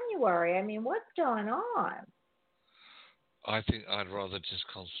January. I mean, what's going on? I think I'd rather just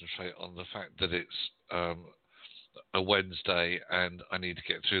concentrate on the fact that it's a Wednesday and I need to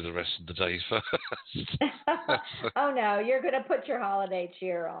get through the rest of the day first. Oh, no, you're going to put your holiday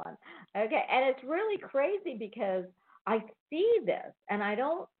cheer on. Okay, and it's really crazy because I see this and I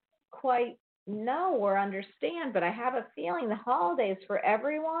don't quite know or understand, but I have a feeling the holidays for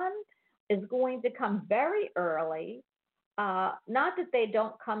everyone is going to come very early. Not that they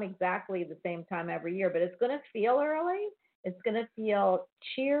don't come exactly the same time every year, but it's going to feel early. It's going to feel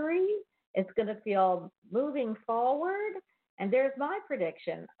cheery. It's going to feel moving forward. And there's my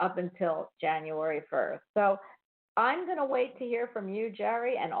prediction up until January 1st. So I'm going to wait to hear from you,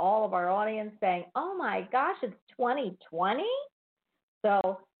 Jerry, and all of our audience saying, oh, my gosh, it's 2020.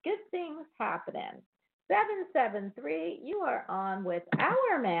 So good things happening. 773, you are on with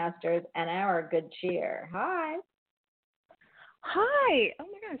our masters and our good cheer. Hi. Hi. Oh,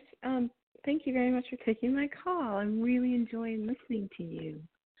 my gosh. Thank you very much for taking my call. I'm really enjoying listening to you.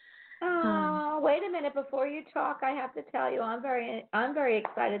 Oh, wait a minute. Before you talk, I have to tell you, I'm very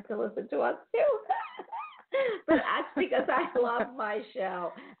excited to listen to us, too. But that's because I love my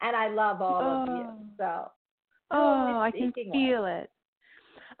show, and I love all of you. So, I can feel it.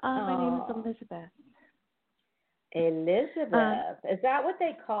 My name is Elizabeth. Elizabeth. Is that what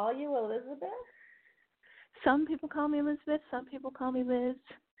they call you, Elizabeth? Some people call me Elizabeth. Some people call me Liz.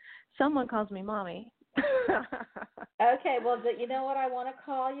 Someone calls me Mommy. Okay, well, you know what I want to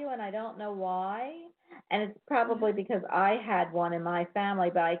call you, and I don't know why. And it's probably because I had one in my family,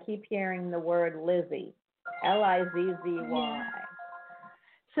 but I keep hearing the word Lizzie. Lizzy.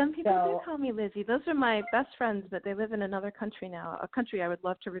 Some people do call me Lizzie. Those are my best friends, but they live in another country now, a country I would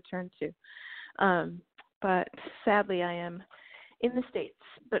love to return to. But sadly, I am in the States.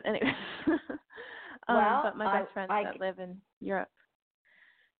 But anyway, but my best friends that live in Europe.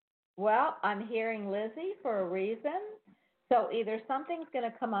 Well, I'm hearing Lizzie for a reason. So either something's going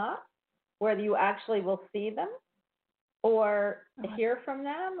to come up where you actually will see them or hear from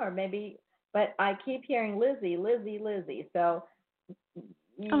them, or maybe, but I keep hearing Lizzie. So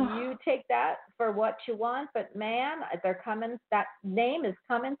you take that for what you want, but man, they're coming. That name is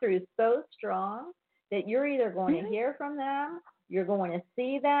coming through so strong that you're either going to hear from them, you're going to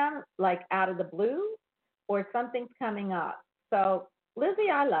see them like out of the blue, or something's coming up. So, Lizzie,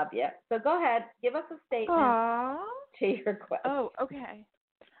 I love you. So go ahead, give us a statement to your question. Oh, okay.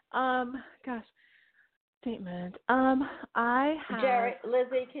 Gosh, statement. I have. Jerry,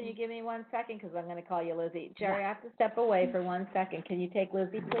 Lizzie, can you give me 1 second because I'm going to call you Lizzie. Jerry, I have to step away for 1 second. Can you take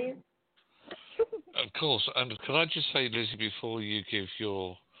Lizzie, please? Of course. And can I just say, Lizzie, before you give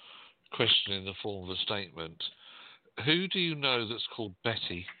your question in the form of a statement, who do you know that's called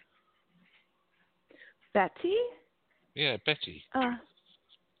Betty? Betty? Yeah, Betty.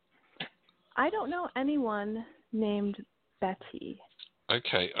 I don't know anyone named Betty.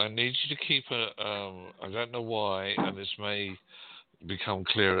 Okay, I need you to keep I don't know why, and this may become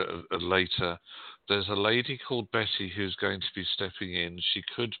clearer later. There's a lady called Betty who's going to be stepping in. She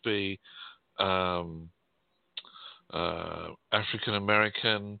could be African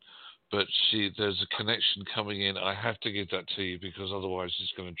American, but there's a connection coming in. I have to give that to you because otherwise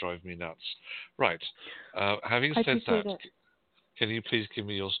it's going to drive me nuts. Right. Having said that, can you please give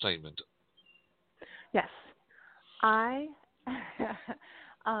me your statement? Yes. Let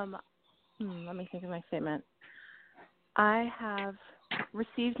me think of my statement. I have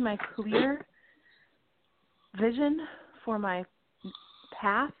received my clear vision for my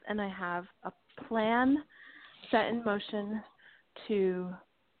path, and I have a plan set in motion to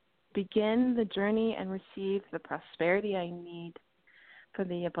begin the journey and receive the prosperity I need for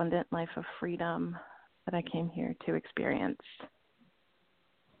the abundant life of freedom that I came here to experience.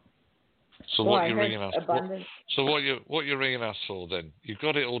 So what you're ringing us? What you're ringing us for then? You've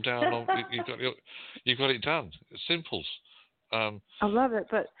got it all down. You've got it done. It's simple. I love it,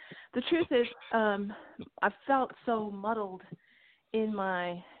 but the truth is, I've felt so muddled in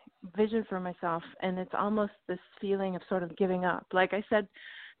my vision for myself, and it's almost this feeling of sort of giving up. Like I said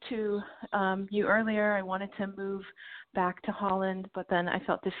to you earlier, I wanted to move back to Holland, but then I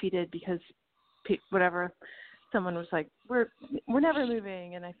felt defeated because someone was like, we're never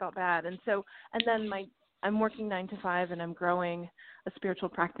moving, and I felt bad. And then I'm working 9 to 5, and I'm growing a spiritual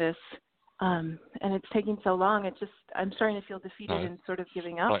practice, and it's taking so long. I'm starting to feel defeated and sort of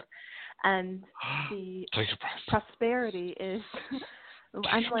giving up. Right. And the prosperity is,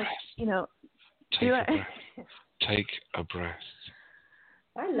 I'm like, Take a breath.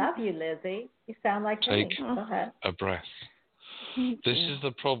 I love you, Lizzie. You sound like me. Go ahead. A breath. This is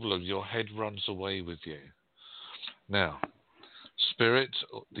the problem. Your head runs away with you. Now, Spirit,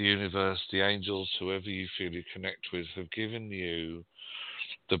 the universe, the angels, whoever you feel you connect with, have given you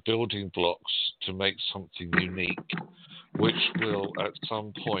the building blocks to make something unique, which will at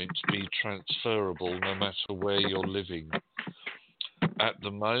some point be transferable no matter where you're living. At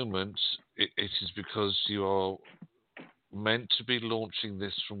the moment, it is because you are meant to be launching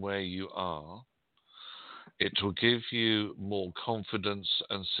this from where you are. It will give you more confidence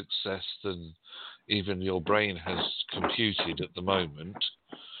and success than even your brain has computed at the moment.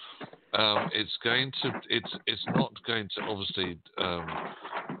 It's not going to obviously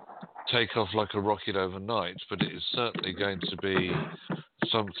take off like a rocket overnight, but it is certainly going to be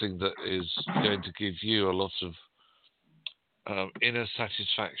something that is going to give you a lot of inner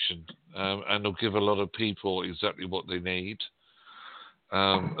satisfaction, and will give a lot of people exactly what they need.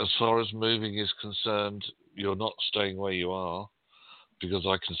 As far as moving is concerned, you're not staying where you are because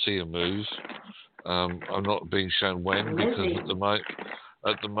I can see a move. I'm not being shown when because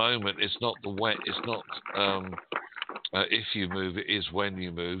at the moment it's not the when. It's not if you move. It is when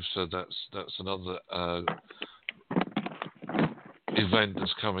you move. So that's another event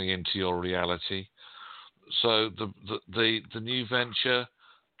that's coming into your reality. So the new venture,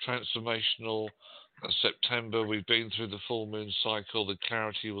 transformational. September, we've been through the full moon cycle. The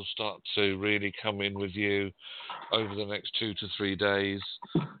clarity will start to really come in with you over the next 2 to 3 days.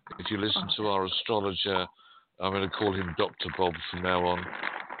 If you listen to our astrologer, I'm going to call him Dr. Bob from now on.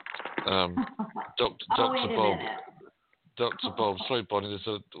 Dr. Bob. Sorry, Bonnie,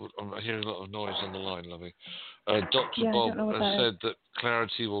 I'm hearing a lot of noise on the line, lovey. Dr. Bob has said that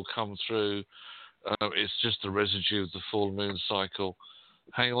clarity will come through. It's just the residue of the full moon cycle.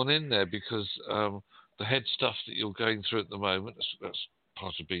 Hang on in there because the head stuff that you're going through at the moment, that's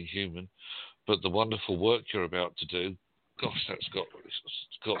part of being human, but the wonderful work you're about to do, gosh, it's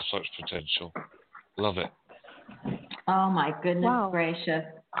got such potential. Love it. Oh, my goodness gracious.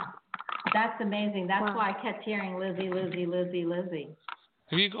 That's amazing. That's why I kept hearing Lizzie, Lizzie, Lizzie, Lizzie.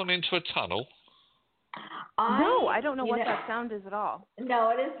 Have you gone into a tunnel? No, I don't know what that sound is at all. No,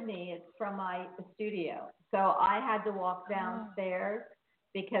 it is me. It's from my studio. So I had to walk downstairs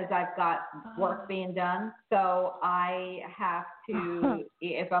because I've got work being done. So I have to,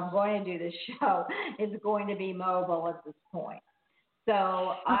 if I'm going to do this show, it's going to be mobile at this point. So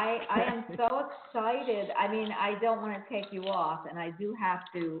I am so excited. I mean, I don't want to take you off, and I do have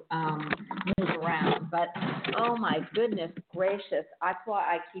to move around. But, oh, my goodness gracious. That's why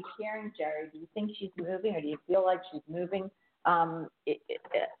I keep hearing, Jerry, do you think she's moving, or do you feel like she's moving a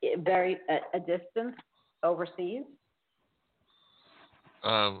distance overseas?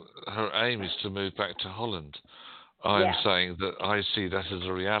 Her aim is to move back to Holland. I'm saying that I see that as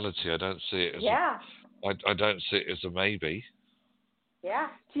a reality. I don't see it as I don't see it as a maybe. Yeah.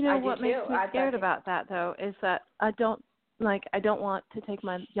 Do you know what makes me scared about that, though, is that I don't want to take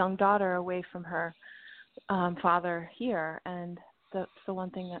my young daughter away from her father here, and the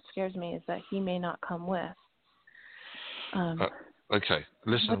one thing that scares me is that he may not come with. Okay,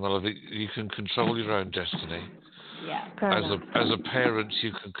 listen, Melody, you can control your own destiny. Yeah. As a parent,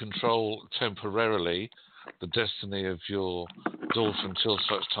 you can control temporarily the destiny of your daughter until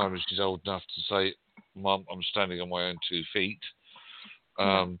such time as she's old enough to say, "Mum, I'm standing on my own 2 feet."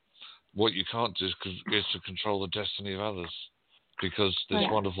 What you can't do is to control the destiny of others, because this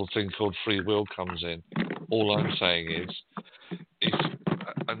wonderful thing called free will comes in. All I'm saying is,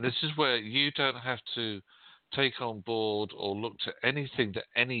 and this is where you don't have to take on board or look to anything that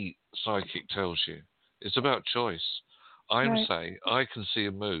any psychic tells you. It's about choice. I'm saying I can see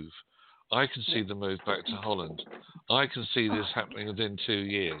a move. I can see the move back to Holland. I can see this happening within 2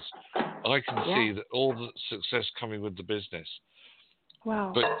 years. I can see that all the success coming with the business.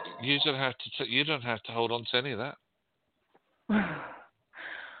 Wow. But you don't have to hold on to any of that.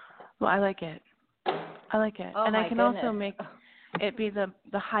 Well, I like it. Oh, and I can goodness. also make it be the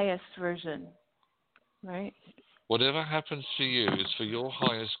highest version, right? Whatever happens to you is for your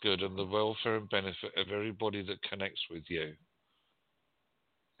highest good and the welfare and benefit of everybody that connects with you.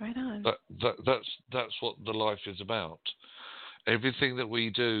 Right on. That's what the life is about. Everything that we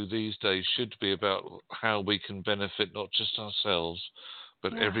do these days should be about how we can benefit not just ourselves,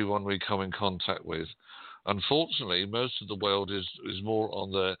 but everyone we come in contact with. Unfortunately, most of the world is more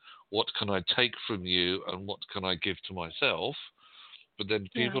on the what can I take from you and what can I give to myself. But then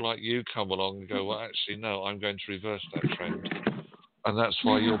people like you come along and go, well, actually, no, I'm going to reverse that trend, and that's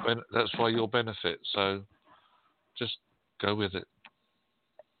why you'll benefit. So just go with it.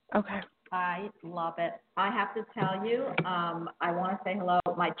 Okay. I love it. I have to tell you, I want to say hello.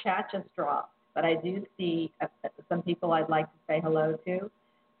 My chat just dropped, but I do see some people I'd like to say hello to.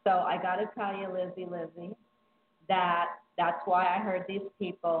 So I got to tell you, Lizzie, that's why I heard these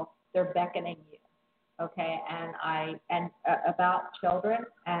people, they're beckoning you, okay? And about children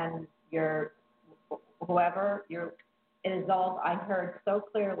and your whoever, it is all, I heard so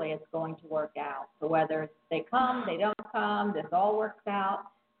clearly it's going to work out. So whether they come, they don't come, this all works out.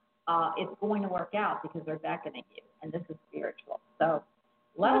 It's going to work out because they're beckoning you, and this is spiritual. So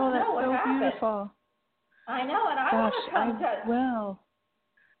let us know what happens. Beautiful. I know, and I want to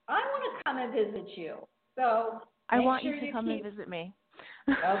come and visit you. So I want you to come and visit me.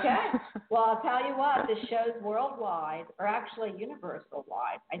 Okay. Well, I'll tell you what, this show's worldwide, or actually universal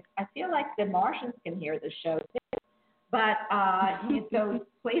wide. I feel like the Martians can hear the show too. But so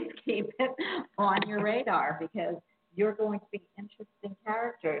please keep it on your radar, because you're going to be an interesting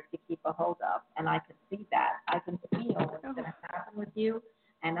character to keep a hold of. And I can see that. I can feel what's going to happen with you.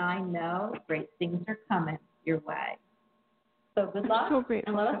 And I know great things are coming your way. So good luck. I'm so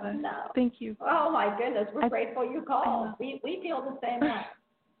grateful and let for us this. know. Thank you. Oh, my goodness. We're grateful you called. We feel the same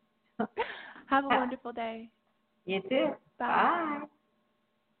way. Have a wonderful day. You too. Bye.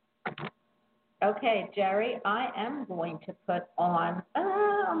 Okay, Jerry, I am going to put on,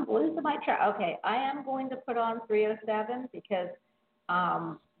 I'm losing my track. Okay, I am going to put on 307 because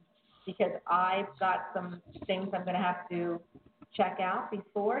I've got some things I'm going to have to check out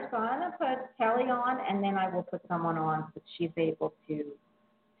before. So I'm going to put Kelly on, and then I will put someone on so she's able to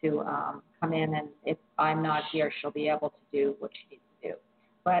come in, and if I'm not here, she'll be able to do what she needs to do.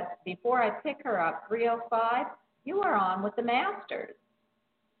 But before I pick her up, 305, you are on with the Masters.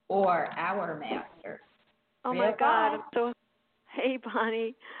 Or our master. Oh my God! Hey,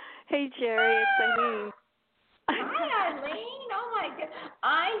 Bonnie. Hey, Jerry. It's Eileen. Hi, Eileen. Oh my God.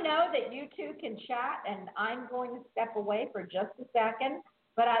 I know that you two can chat, and I'm going to step away for just a second.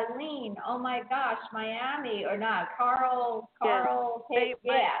 But Eileen, oh my gosh, Miami or not? Carl.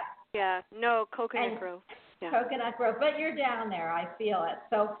 Yeah. No, Coconut Grove. Yeah. Coconut Grove. But you're down there. I feel it.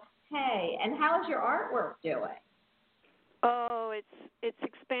 So hey, and how's your artwork doing? Oh, it's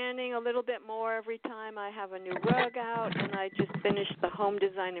expanding learning a little bit more every time I have a new rug out, and I just finished the home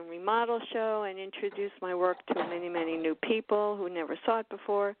design and remodel show and introduced my work to many, many new people who never saw it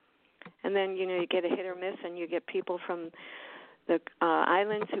before. And then, you get a hit or miss, and you get people from the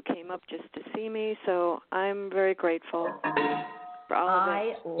islands who came up just to see me. So I'm very grateful for all of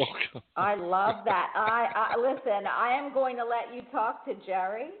it. I love that. I listen, I am going to let you talk to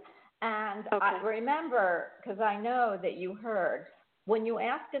Jerry. And remember, because I know that you heard, when you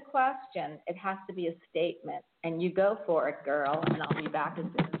ask a question, it has to be a statement. And you go for it, girl, and I'll be back as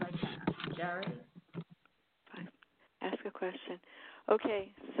soon as I can. Jerry? Ask a question.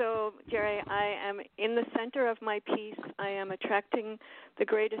 Okay, so, Jerry, I am in the center of my piece. I am attracting the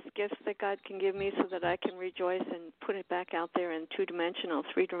greatest gifts that God can give me so that I can rejoice and put it back out there in two-dimensional,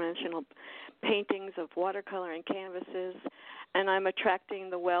 three-dimensional paintings of watercolor and canvases. And I'm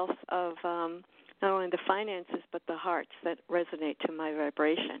attracting the wealth of not only the finances but the hearts that resonate to my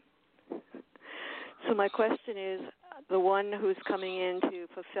vibration. So my question is, the one who's coming in to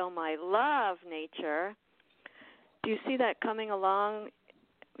fulfill my love nature, do you see that coming along?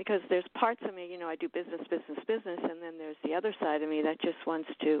 Because there's parts of me, I do business, and then there's the other side of me that just wants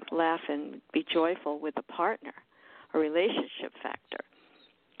to laugh and be joyful with a partner, a relationship factor.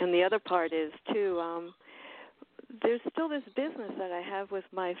 And the other part is, too, there's still this business that I have with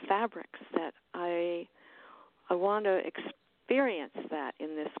my fabrics that I want to experience that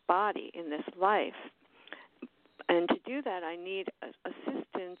in this body, in this life. And to do that, I need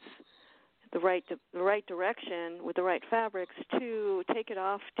assistance, the right direction with the right fabrics to take it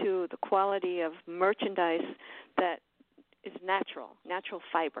off to the quality of merchandise that is natural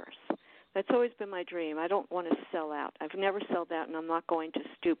fibers. That's always been my dream. I don't want to sell out. I've never sold out, and I'm not going to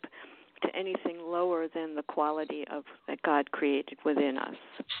stoop to anything lower than the quality of that God created within us.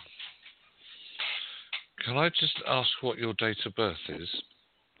 Can I just ask what your date of birth is?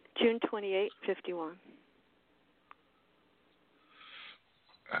 June 28, 51.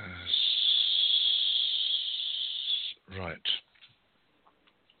 Right.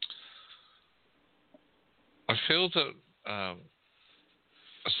 I feel that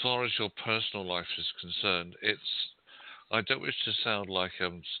as far as your personal life is concerned, I don't wish to sound like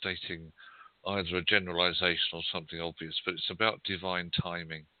I'm stating either a generalization or something obvious, but it's about divine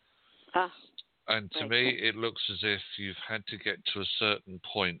timing. And to me, it looks as if you've had to get to a certain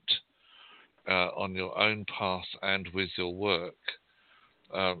point on your own path and with your work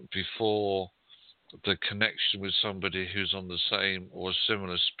before the connection with somebody who's on the same or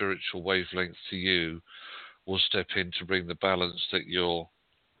similar spiritual wavelength to you will step in to bring the balance that you're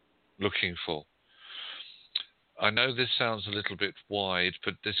looking for. I know this sounds a little bit wide,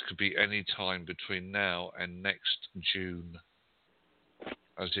 but this could be any time between now and next June,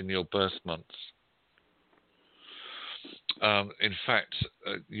 as in your birth month. In fact,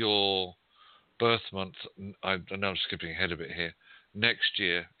 your birth month, I know I'm skipping ahead a bit here, next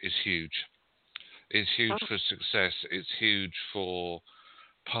year is huge. It's huge for success. It's huge for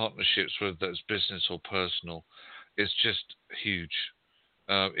partnerships, whether that's business or personal. It's just huge.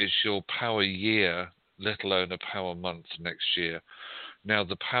 It's your power year, let alone a power month next year. Now,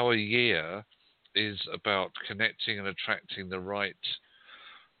 the power year is about connecting and attracting the right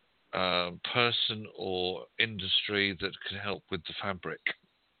person or industry that can help with the fabric.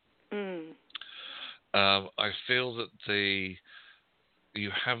 I feel that you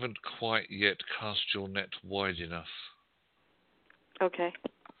haven't quite yet cast your net wide enough. Okay.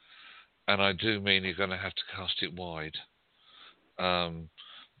 And I do mean you're going to have to cast it wide.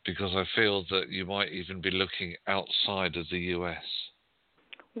 Because I feel that you might even be looking outside of the US.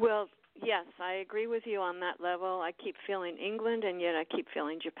 Well, yes, I agree with you on that level. I keep feeling England, and yet I keep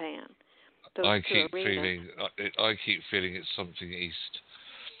feeling Japan. I keep feeling it's something east.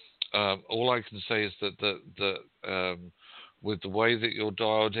 All I can say is that with the way that you're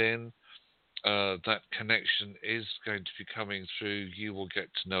dialed in, that connection is going to be coming through. You will get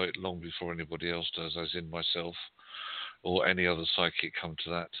to know it long before anybody else does, as in myself or any other psychic come to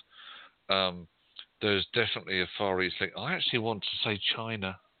that. There's definitely a Far East link. I actually want to say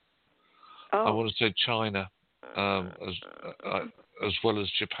China. I want to say China as well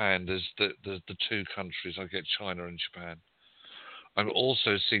as Japan. There's the two countries. I get China and Japan. I'm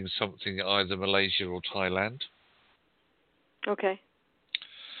also seeing something either Malaysia or Thailand. Okay.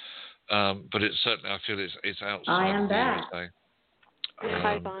 But it's certainly, I feel it's outside I am of the back. USA.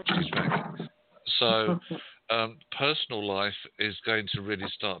 Hi, Bon. She's back. So personal life is going to really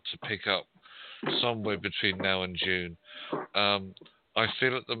start to pick up somewhere between now and June. I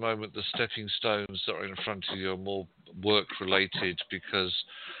feel at the moment the stepping stones that are in front of you are more work-related because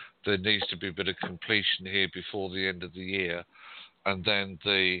there needs to be a bit of completion here before the end of the year. And then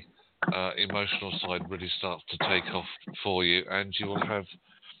the emotional side really starts to take off for you, and you will have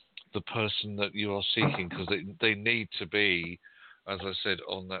the person that you are seeking, because they need to be, as I said,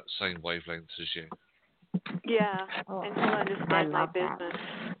 on that same wavelength as you. Yeah, and he'll understand my business.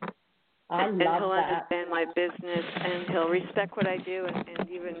 And he'll understand my business, and he'll respect what I do, and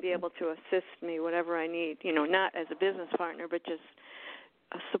even be able to assist me whatever I need. Not as a business partner, but just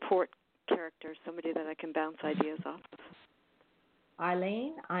a support character, somebody that I can bounce ideas off of.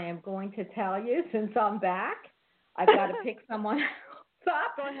 Eileen, I am going to tell you, since I'm back, I've got to pick someone else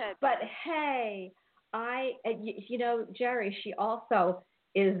up. Go ahead. But hey, Jerry, she also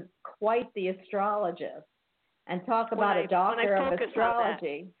is quite the astrologist. And talk about a doctor of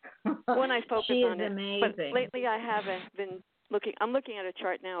astrology. When I focus she on is it. amazing. But lately I haven't been looking. I'm looking at a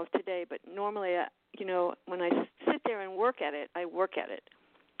chart now of today, but normally, when I sit there and work at it, I work at it.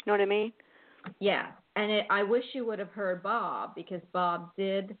 You know what I mean? Yeah. And I wish you would have heard Bob, because Bob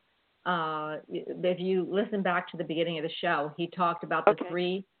did, if you listen back to the beginning of the show, he talked about the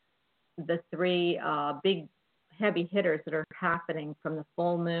three big heavy hitters that are happening from the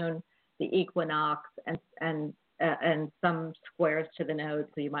full moon, the equinox, and some squares to the node.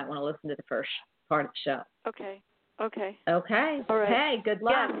 So you might want to listen to the first part of the show. Okay. All right. Hey, good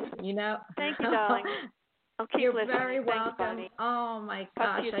luck. Yes. Thank you, darling. I'll keep You're listening. very welcome. Thanks, oh my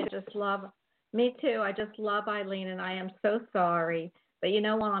gosh, I just love. Me too. I just love Eileen, and I am so sorry. But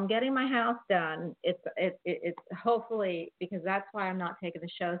while I'm getting my house done, it's hopefully, because that's why I'm not taking the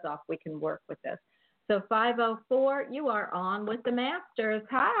shows off, we can work with this. So 504, you are on with the Masters.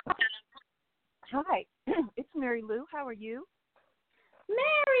 Hi. Hi, it's Mary Lou. How are you?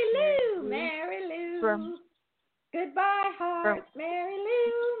 Mary Lou. Goodbye, heart. Mary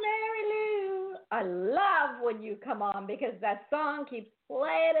Lou. I love when you come on, because that song keeps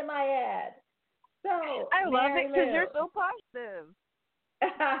playing in my head. So I love it because you're so positive.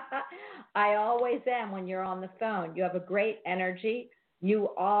 I always am when you're on the phone. You have a great energy. You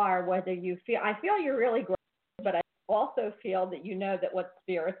are, whether you feel, I feel you're really great, but I also feel that you know that what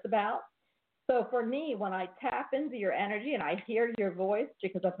Spirit's about. So for me, when I tap into your energy and I hear your voice,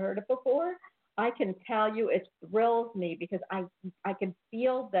 because I've heard it before, I can tell you it thrills me, because I can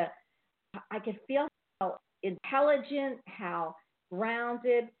feel how intelligent, how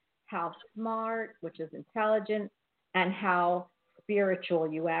grounded, how smart, which is intelligent, and how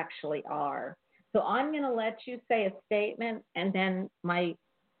spiritual you actually are. So I'm going to let you say a statement, and then my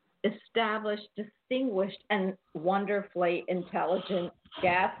established, distinguished, and wonderfully intelligent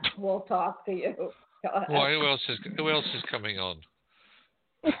guest will talk to you. Well, who else is coming on?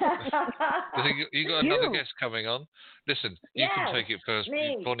 You got another guest coming on. Listen, you can take it first.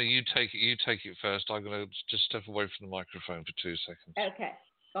 Me. Bonnie, you take it first. I'm going to just step away from the microphone for 2 seconds. Okay,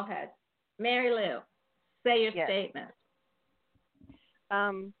 go ahead. Mary Lou, say your statement.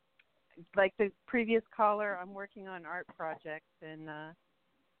 Like the previous caller, I'm working on art projects, and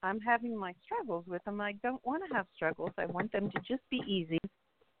I'm having my struggles with them. I don't want to have struggles. I want them to just be easy.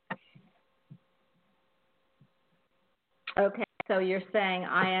 Okay, so you're saying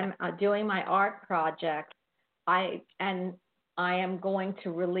I am doing my art project, I am going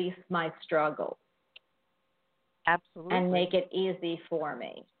to release my struggles. Absolutely. And make it easy for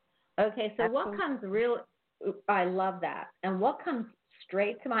me. Okay, so what comes I love that. And what comes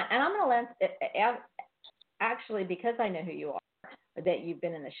straight to mind, and I'm going to actually, because I know who you are, that you've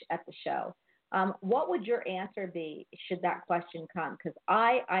been at the show, what would your answer be should that question come? Because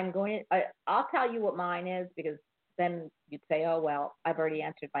I'll tell you what mine is, because then you'd say, oh, well, I've already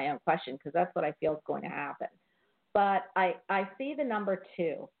answered my own question, because that's what I feel is going to happen. But I see the number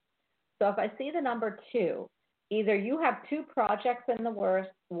 2. So if I see the number 2, either you have 2 projects in the works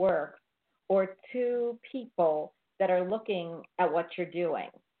or 2 people that are looking at what you're doing.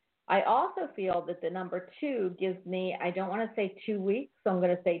 I also feel that the number 2 gives me, I don't want to say 2 weeks, so I'm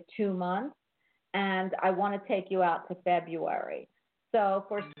going to say 2 months, and I want to take you out to February. So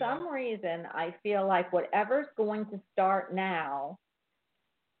for some reason, I feel like whatever's going to start now,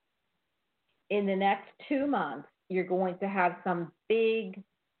 in the next 2 months, you're going to have some big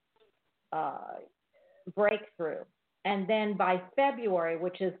breakthrough. And then by February,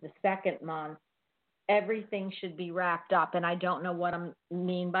 which is the 2nd month, everything should be wrapped up. And I don't know what I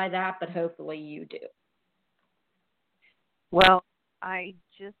mean by that, but hopefully you do. Well, I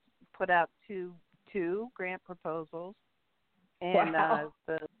just put out two grant proposals, and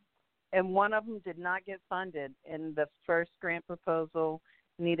and one of them did not get funded. And the first grant proposal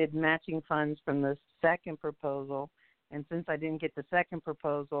needed matching funds from the second proposal. And since I didn't get the second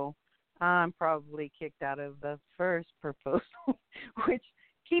proposal, I'm probably kicked out of the first proposal, which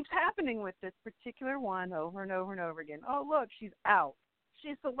keeps happening with this particular one over and over and over again. Oh, look, she's out.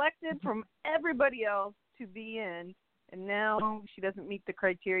 She's selected from everybody else to be in, and now she doesn't meet the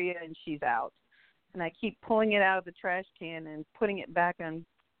criteria and she's out. And I keep pulling it out of the trash can and putting it back on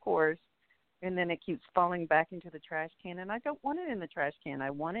course, and then it keeps falling back into the trash can, and I don't want it in the trash can. I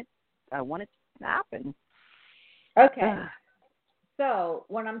want it to happen. Okay. So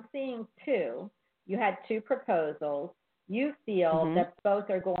when I'm seeing two, you had two proposals. You feel that both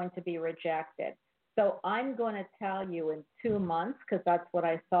are going to be rejected. So I'm going to tell you in 2 months, because that's what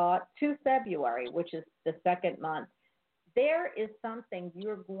I thought, to February, which is the second month, there is something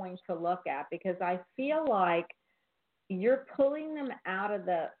you're going to look at, because I feel like you're pulling them out of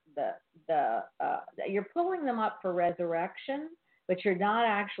you're pulling them up for resurrection, but you're not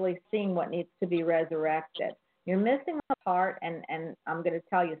actually seeing what needs to be resurrected. You're missing a part, and I'm going to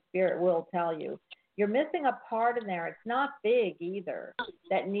tell you, Spirit will tell you, you're missing a part in there. It's not big either.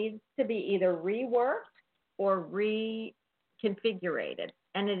 That needs to be either reworked or reconfigured.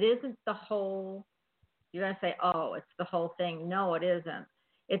 And it isn't the whole, you're going to say, oh, it's the whole thing. No, it isn't.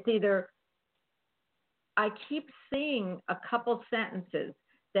 It's either, I keep seeing a couple sentences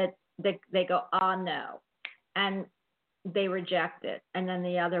that they go, oh, no, and they reject it, and then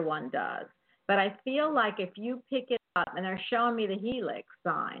the other one does. But I feel like if you pick it up, and they're showing me the helix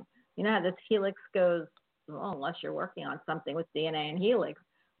sign, you know how this helix goes, well, unless you're working on something with DNA and helix,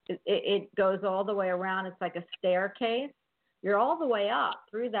 it goes all the way around. It's like a staircase. You're all the way up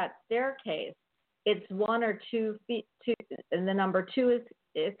through that staircase. It's 1 or 2 feet, and the number 2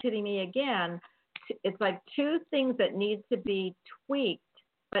 is hitting me again. It's like two things that need to be tweaked,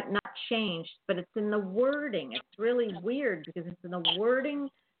 but not changed. But it's in the wording. It's really weird because it's in the wording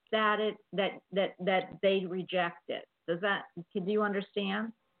that they reject it. Can you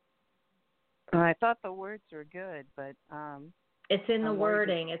understand? I thought the words were good, but it's in the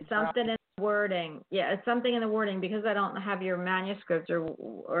wording. It's something in the wording. Yeah, it's something in the wording, because I don't have your manuscripts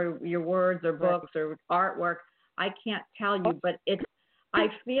or your words or books or artwork. I can't tell you, but I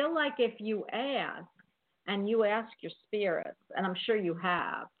feel like if you ask, and you ask your spirits, and I'm sure you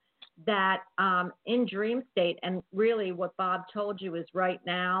have, that in dream state, and really what Bob told you is right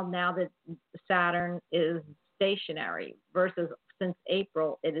now that Saturn is stationary versus since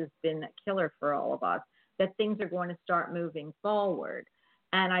April, it has been a killer for all of us, that things are going to start moving forward.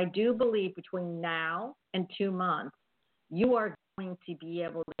 And I do believe between now and 2 months, you are going to be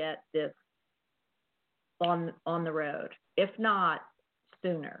able to get this on the road, if not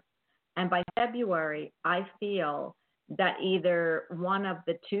sooner. And by February, I feel that either one of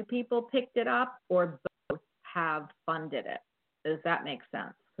the two people picked it up or both have funded it. Does that make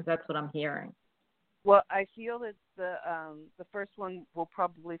sense? Because that's what I'm hearing. Well, I feel that the first one will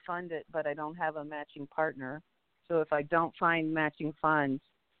probably fund it, but I don't have a matching partner. So if I don't find matching funds,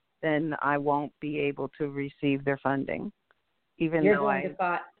 then I won't be able to receive their funding. You're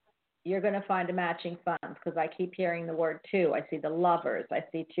going to find a matching funds, because I keep hearing the word 2. I see the Lovers. I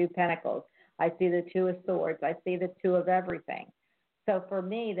see 2 Pentacles. I see the 2 of Swords. I see the 2 of everything. So for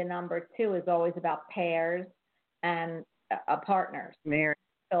me, the number 2 is always about pairs and partners. Mary.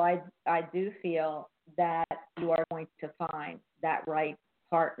 So I do feel that you are going to find that right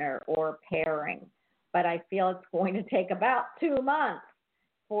partner or pairing. But I feel it's going to take about 2 months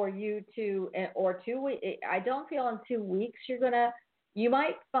for you to, or 2 weeks. I don't feel in 2 weeks you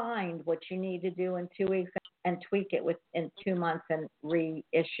might find what you need to do in 2 weeks and tweak it in 2 months and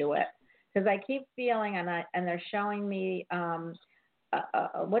reissue it. Because I keep feeling, and they're showing me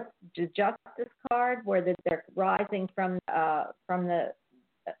what's the Justice card, where they're rising from the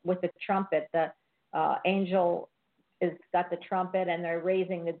with the trumpet. The angel is got the trumpet, and they're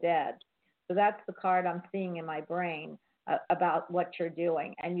raising the dead. So that's the card I'm seeing in my brain about what you're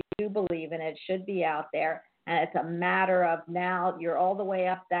doing, and you do believe in it. It should be out there. And it's a matter of now you're all the way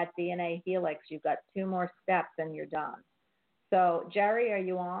up that DNA helix. You've got 2 more steps and you're done. So, Jerry, are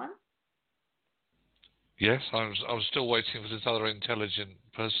you on? Yes, I was still waiting for this other intelligent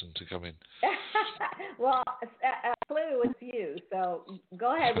person to come in. Well, Clue, it's you. So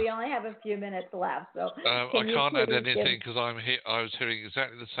go ahead. We only have a few minutes left. So I can't add anything because I was hearing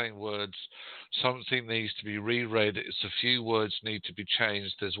exactly the same words. Something needs to be reread. It's a few words need to be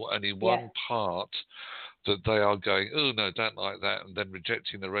changed. There's only one part that they are going, oh no, don't like that, and then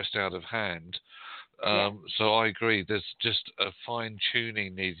rejecting the rest out of hand. So I agree. There's just a fine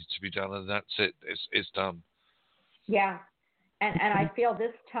tuning needed to be done, and that's it. It's done. Yeah, and I feel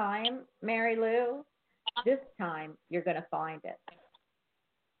this time, Mary Lou, this time you're going to find it.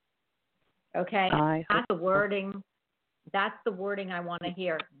 Okay, that's the wording. That's the wording I want to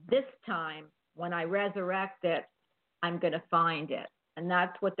hear. This time, when I resurrect it, I'm going to find it, and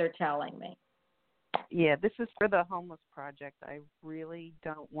that's what they're telling me. Yeah, this is for the homeless project. I really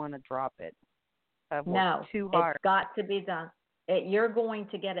don't want to drop it. I've worked too hard. It's got to be done. You're going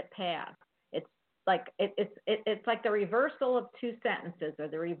to get it passed. It's like it's like the reversal of two sentences or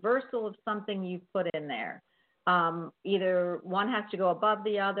the reversal of something you put in there. Either one has to go above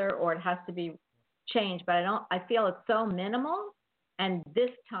the other or it has to be changed. But I feel it's so minimal, and this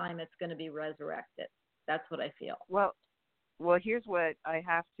time it's going to be resurrected. That's what I feel. Well, here's what I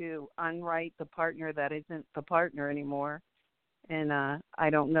have to unwrite the partner that isn't the partner anymore, and I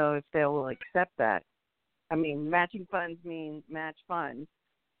don't know if they will accept that. I mean, matching funds mean match funds.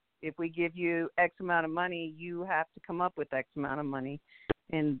 If we give you X amount of money, you have to come up with X amount of money,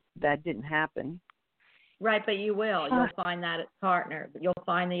 and that didn't happen. Right, but you will. You'll find that partner. You'll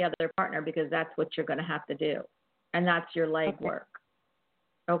find the other partner because that's what you're going to have to do, and that's your legwork.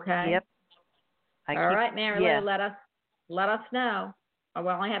 Okay? Yep. All right, Mary Lou, let us know.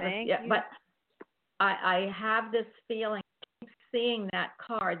 Well, I have but I have this feeling. I keep seeing that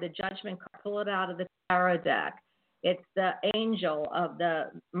card, the Judgment card. Pull it out of the tarot deck. It's the angel of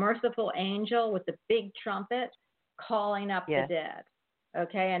the merciful angel with the big trumpet calling up the dead.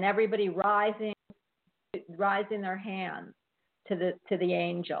 Okay, and everybody rising their hands to the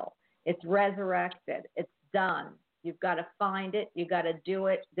angel. It's resurrected. It's done. You've got to find it. You got to do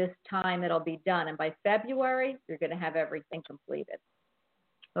it. This time it'll be done. And by February, you're going to have everything completed.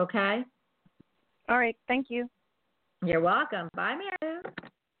 Okay? All right. Thank you. You're welcome. Bye, Mary.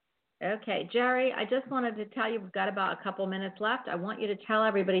 Okay, Jerry, I just wanted to tell you we've got about a couple minutes left. I want you to tell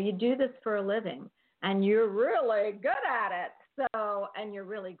everybody you do this for a living, and you're really good at it. And you're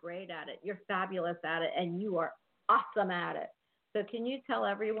really great at it. You're fabulous at it, and you are awesome at it. So can you tell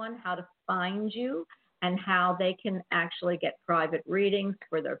everyone how to find you and how they can actually get private readings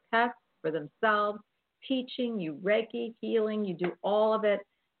for their pets, for themselves, teaching, you Reiki, healing, you do all of it.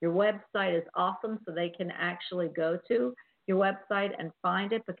 Your website is awesome, so they can actually go to your website and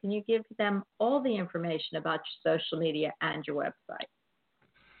find it. But can you give them all the information about your social media and your website?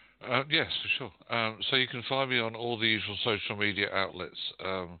 Yes, for sure. So you can find me on all the usual social media outlets,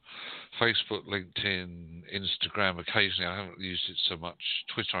 Facebook, LinkedIn, Instagram. Occasionally, I haven't used it so much.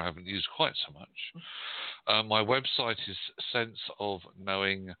 Twitter, I haven't used quite so much. My website is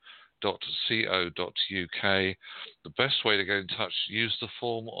senseofknowing.co.uk. The best way to get in touch, use the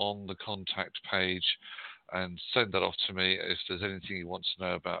form on the contact page and send that off to me if there's anything you want to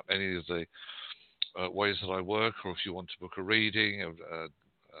know about any of the ways that I work, or if you want to book a reading,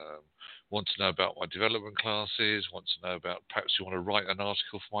 want to know about my development classes, want to know about, perhaps you want to write an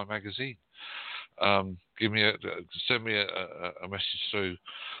article for my magazine. Send me a message through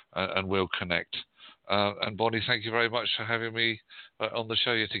and we'll connect. And Bonnie, thank you very much for having me on the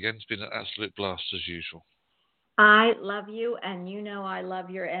show yet again. It's been an absolute blast as usual. I love you, and you know I love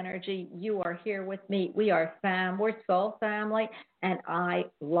your energy. You are here with me. We are we're soul family, and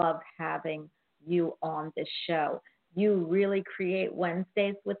I love having you on this show. You really create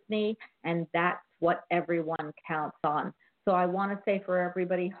Wednesdays with me, and that's what everyone counts on. So I want to say for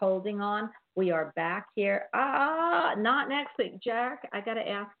everybody holding on, we are back here. Not next week, Jack. I got to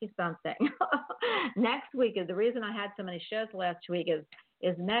ask you something. Next week is the reason I had so many shows last week is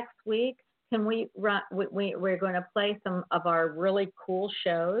next week. Can we run? We're going to play some of our really cool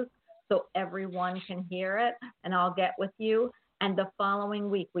shows so everyone can hear it, and I'll get with you. And the following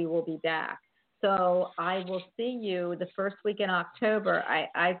week we will be back. So I will see you the first week in October.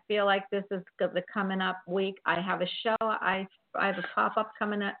 I feel like this is the coming up week. I have a show. I have a pop-up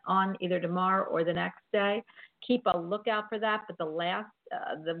coming on either tomorrow or the next day. Keep a lookout for that. But the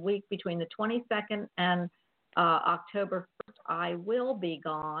week between the 22nd and October 1st, I will be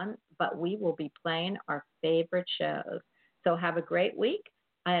gone, but we will be playing our favorite shows. So have a great week,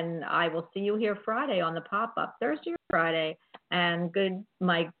 and I will see you here Friday on the pop-up, Thursday or Friday. And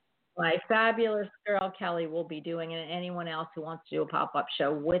my fabulous girl, Kelly, will be doing it, and anyone else who wants to do a pop-up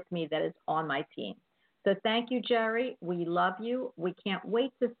show with me that is on my team. So thank you, Jerry. We love you. We can't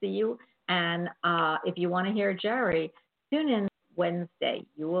wait to see you. And if you want to hear Jerry, tune in Wednesday.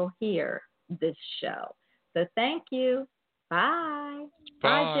 You will hear this show. So thank you. Bye.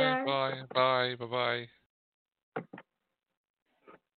 Bye, Jerry. bye, bye, bye, bye.